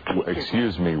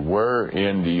excuse me,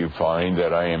 wherein do you find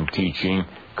that I am teaching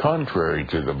contrary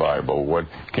to the Bible?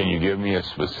 Can you give me a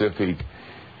specific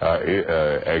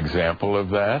example of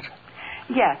that?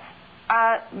 Yes.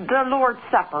 The Lord's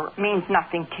Supper means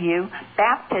nothing to you.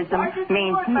 Baptism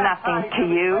means nothing to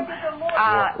you.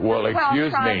 Well,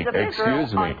 excuse me.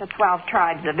 The 12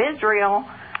 tribes of Israel,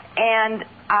 and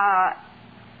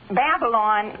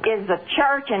Babylon is a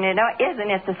church, and it isn't.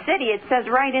 It's a city. It says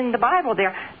right in the Bible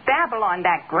there, Babylon,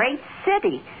 that great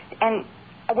city, and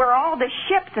where all the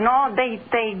ships and all they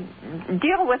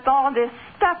deal with all this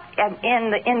stuff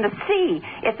in the sea.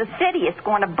 It's a city. It's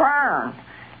going to burn.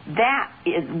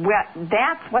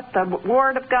 That's what the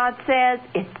Word of God says.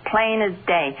 It's plain as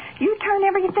day. You turn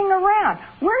everything around.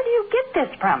 Where do you get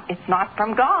this from? It's not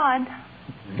from God.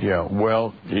 Yeah,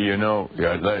 well,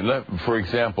 for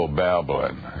example,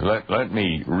 Babylon. Let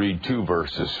me read 2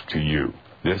 verses to you.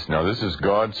 This is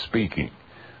God speaking.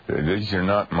 These are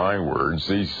not my words.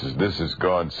 This is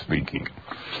God speaking.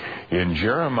 In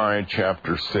Jeremiah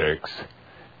chapter 6,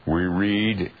 we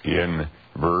read in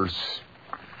verse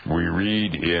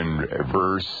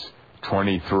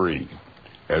 23,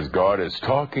 as God is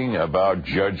talking about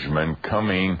judgment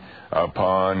coming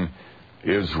upon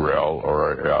Israel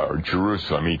or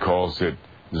Jerusalem. He calls it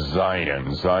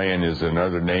Zion. Zion is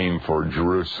another name for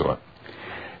Jerusalem.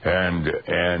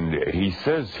 And he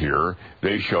says here,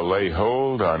 they shall lay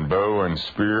hold on bow and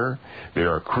spear. They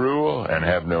are cruel and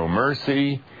have no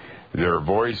mercy. Their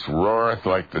voice roareth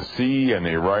like the sea, and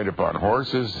they ride upon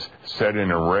horses, set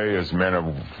in array as men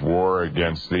of war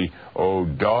against thee, O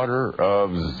daughter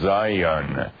of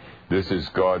Zion. This is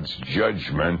God's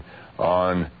judgment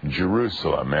on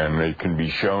Jerusalem, and it can be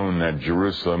shown that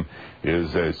Jerusalem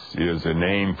is a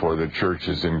name for the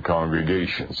churches and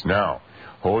congregations. Now,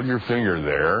 hold your finger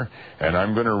there, and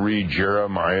I'm going to read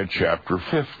Jeremiah chapter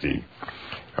 50.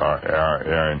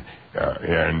 And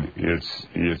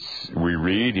we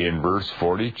read in verse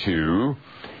 42,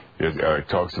 it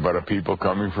talks about a people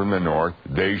coming from the north.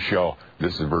 This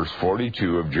is verse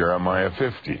 42 of Jeremiah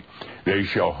 50. They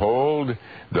shall hold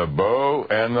the bow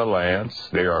and the lance.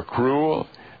 They are cruel.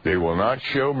 They will not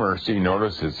show mercy.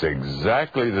 Notice it's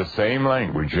exactly the same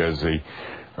language as the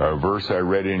verse I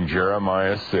read in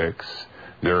Jeremiah 6.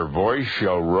 Their voice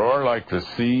shall roar like the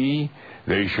sea.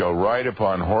 They shall ride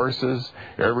upon horses.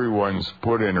 Everyone's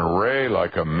put in array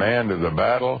like a man to the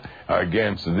battle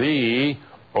against thee,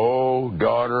 O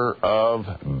daughter of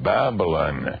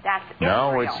Babylon.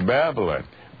 Now it's Babylon.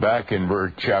 Back in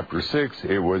verse chapter 6,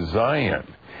 it was Zion.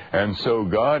 And so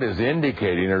God is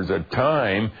indicating there's a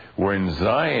time when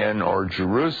Zion or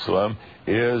Jerusalem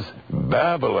is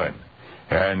Babylon.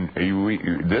 And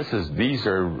these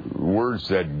are words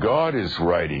that God is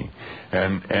writing.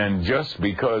 And just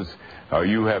because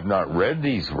you have not read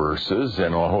these verses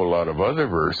and a whole lot of other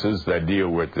verses that deal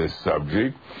with this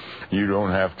subject, you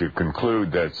don't have to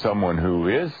conclude that someone who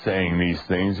is saying these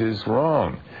things is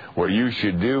wrong. What you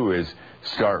should do is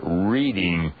start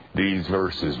reading these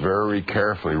verses very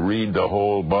carefully. Read the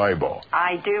whole Bible.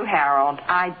 I do, Harold.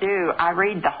 I do. I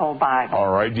read the whole Bible. All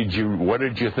right. What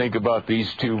did you think about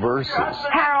these two verses?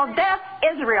 Harold, that's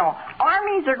Israel.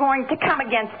 Armies are going to come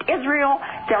against Israel.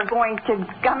 They're going to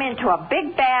come into a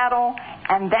big battle,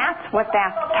 and that's what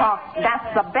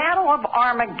that's the Battle of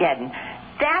Armageddon.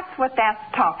 That's what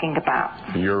that's talking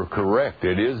about. You're correct.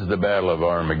 It is the Battle of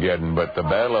Armageddon, but the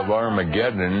Battle of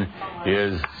Armageddon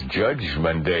is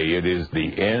Judgment Day. It is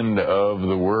the end of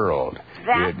the world.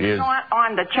 That's not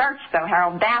on the church, though,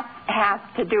 Harold. That has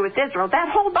to do with Israel. The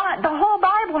whole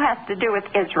Bible has to do with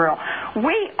Israel.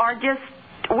 We are just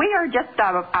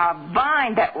a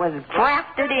vine that was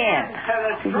grafted in.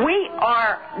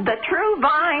 The true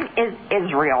vine is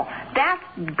Israel. That's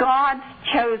God's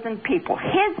chosen people,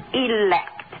 His elect.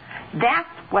 That's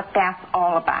what that's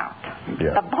all about.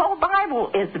 Yeah. The whole Bible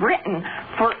is written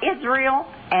for Israel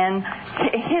and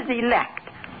His elect.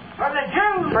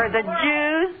 For the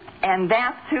Jews, and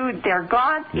that's who they're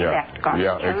God's elect.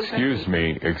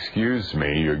 Excuse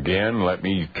me. Again, let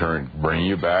me bring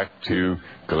you back to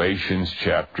Galatians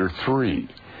chapter 3.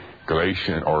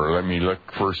 Let me look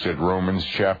first at Romans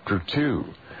chapter 2.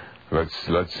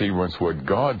 Let's see what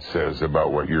God says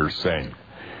about what you're saying.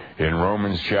 In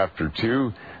Romans chapter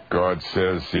 2, God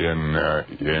says in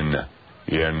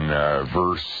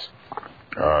verse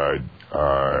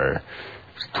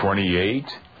 28,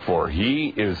 for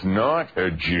he is not a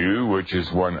Jew, which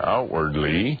is one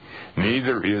outwardly,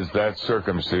 neither is that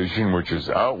circumcision which is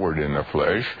outward in the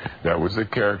flesh. That was the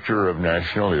character of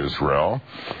national Israel.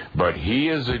 But he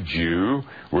is a Jew,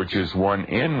 which is one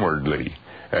inwardly.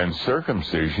 And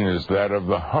circumcision is that of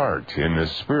the heart, in the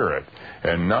spirit,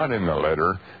 and not in the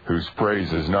letter, whose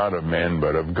praise is not of men,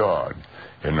 but of God.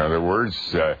 In other words,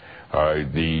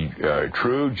 the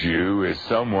true Jew is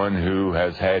someone who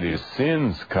has had his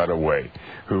sins cut away,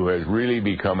 who has really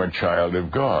become a child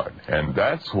of God. And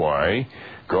that's why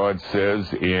God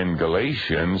says in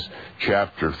Galatians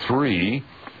chapter 3,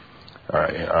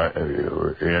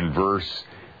 in verse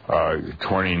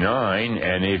 29,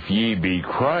 and if ye be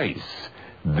Christ,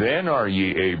 then are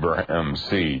ye Abraham's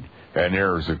seed, and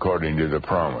heirs according to the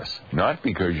promise. Not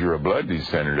because you're a blood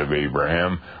descendant of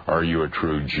Abraham are you a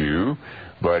true Jew,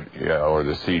 or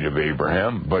the seed of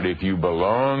Abraham, but if you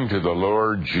belong to the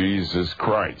Lord Jesus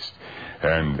Christ.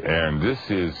 And this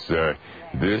is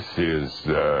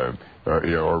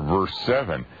verse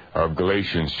 7 of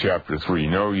Galatians chapter 3.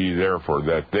 Know ye therefore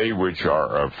that they which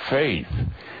are of faith,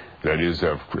 that is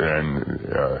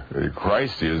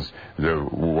Christ is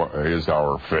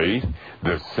our faith,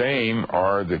 the same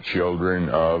are the children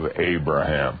of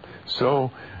Abraham.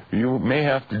 So you may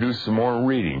have to do some more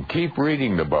reading. Keep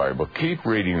reading the Bible. Keep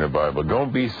reading the Bible.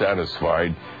 Don't be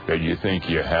satisfied that you think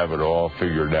you have it all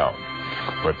figured out.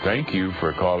 But thank you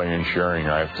for calling and sharing.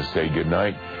 I have to say good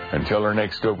night. Until our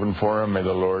next open forum, may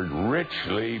the Lord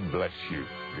richly bless you.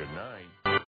 Good night.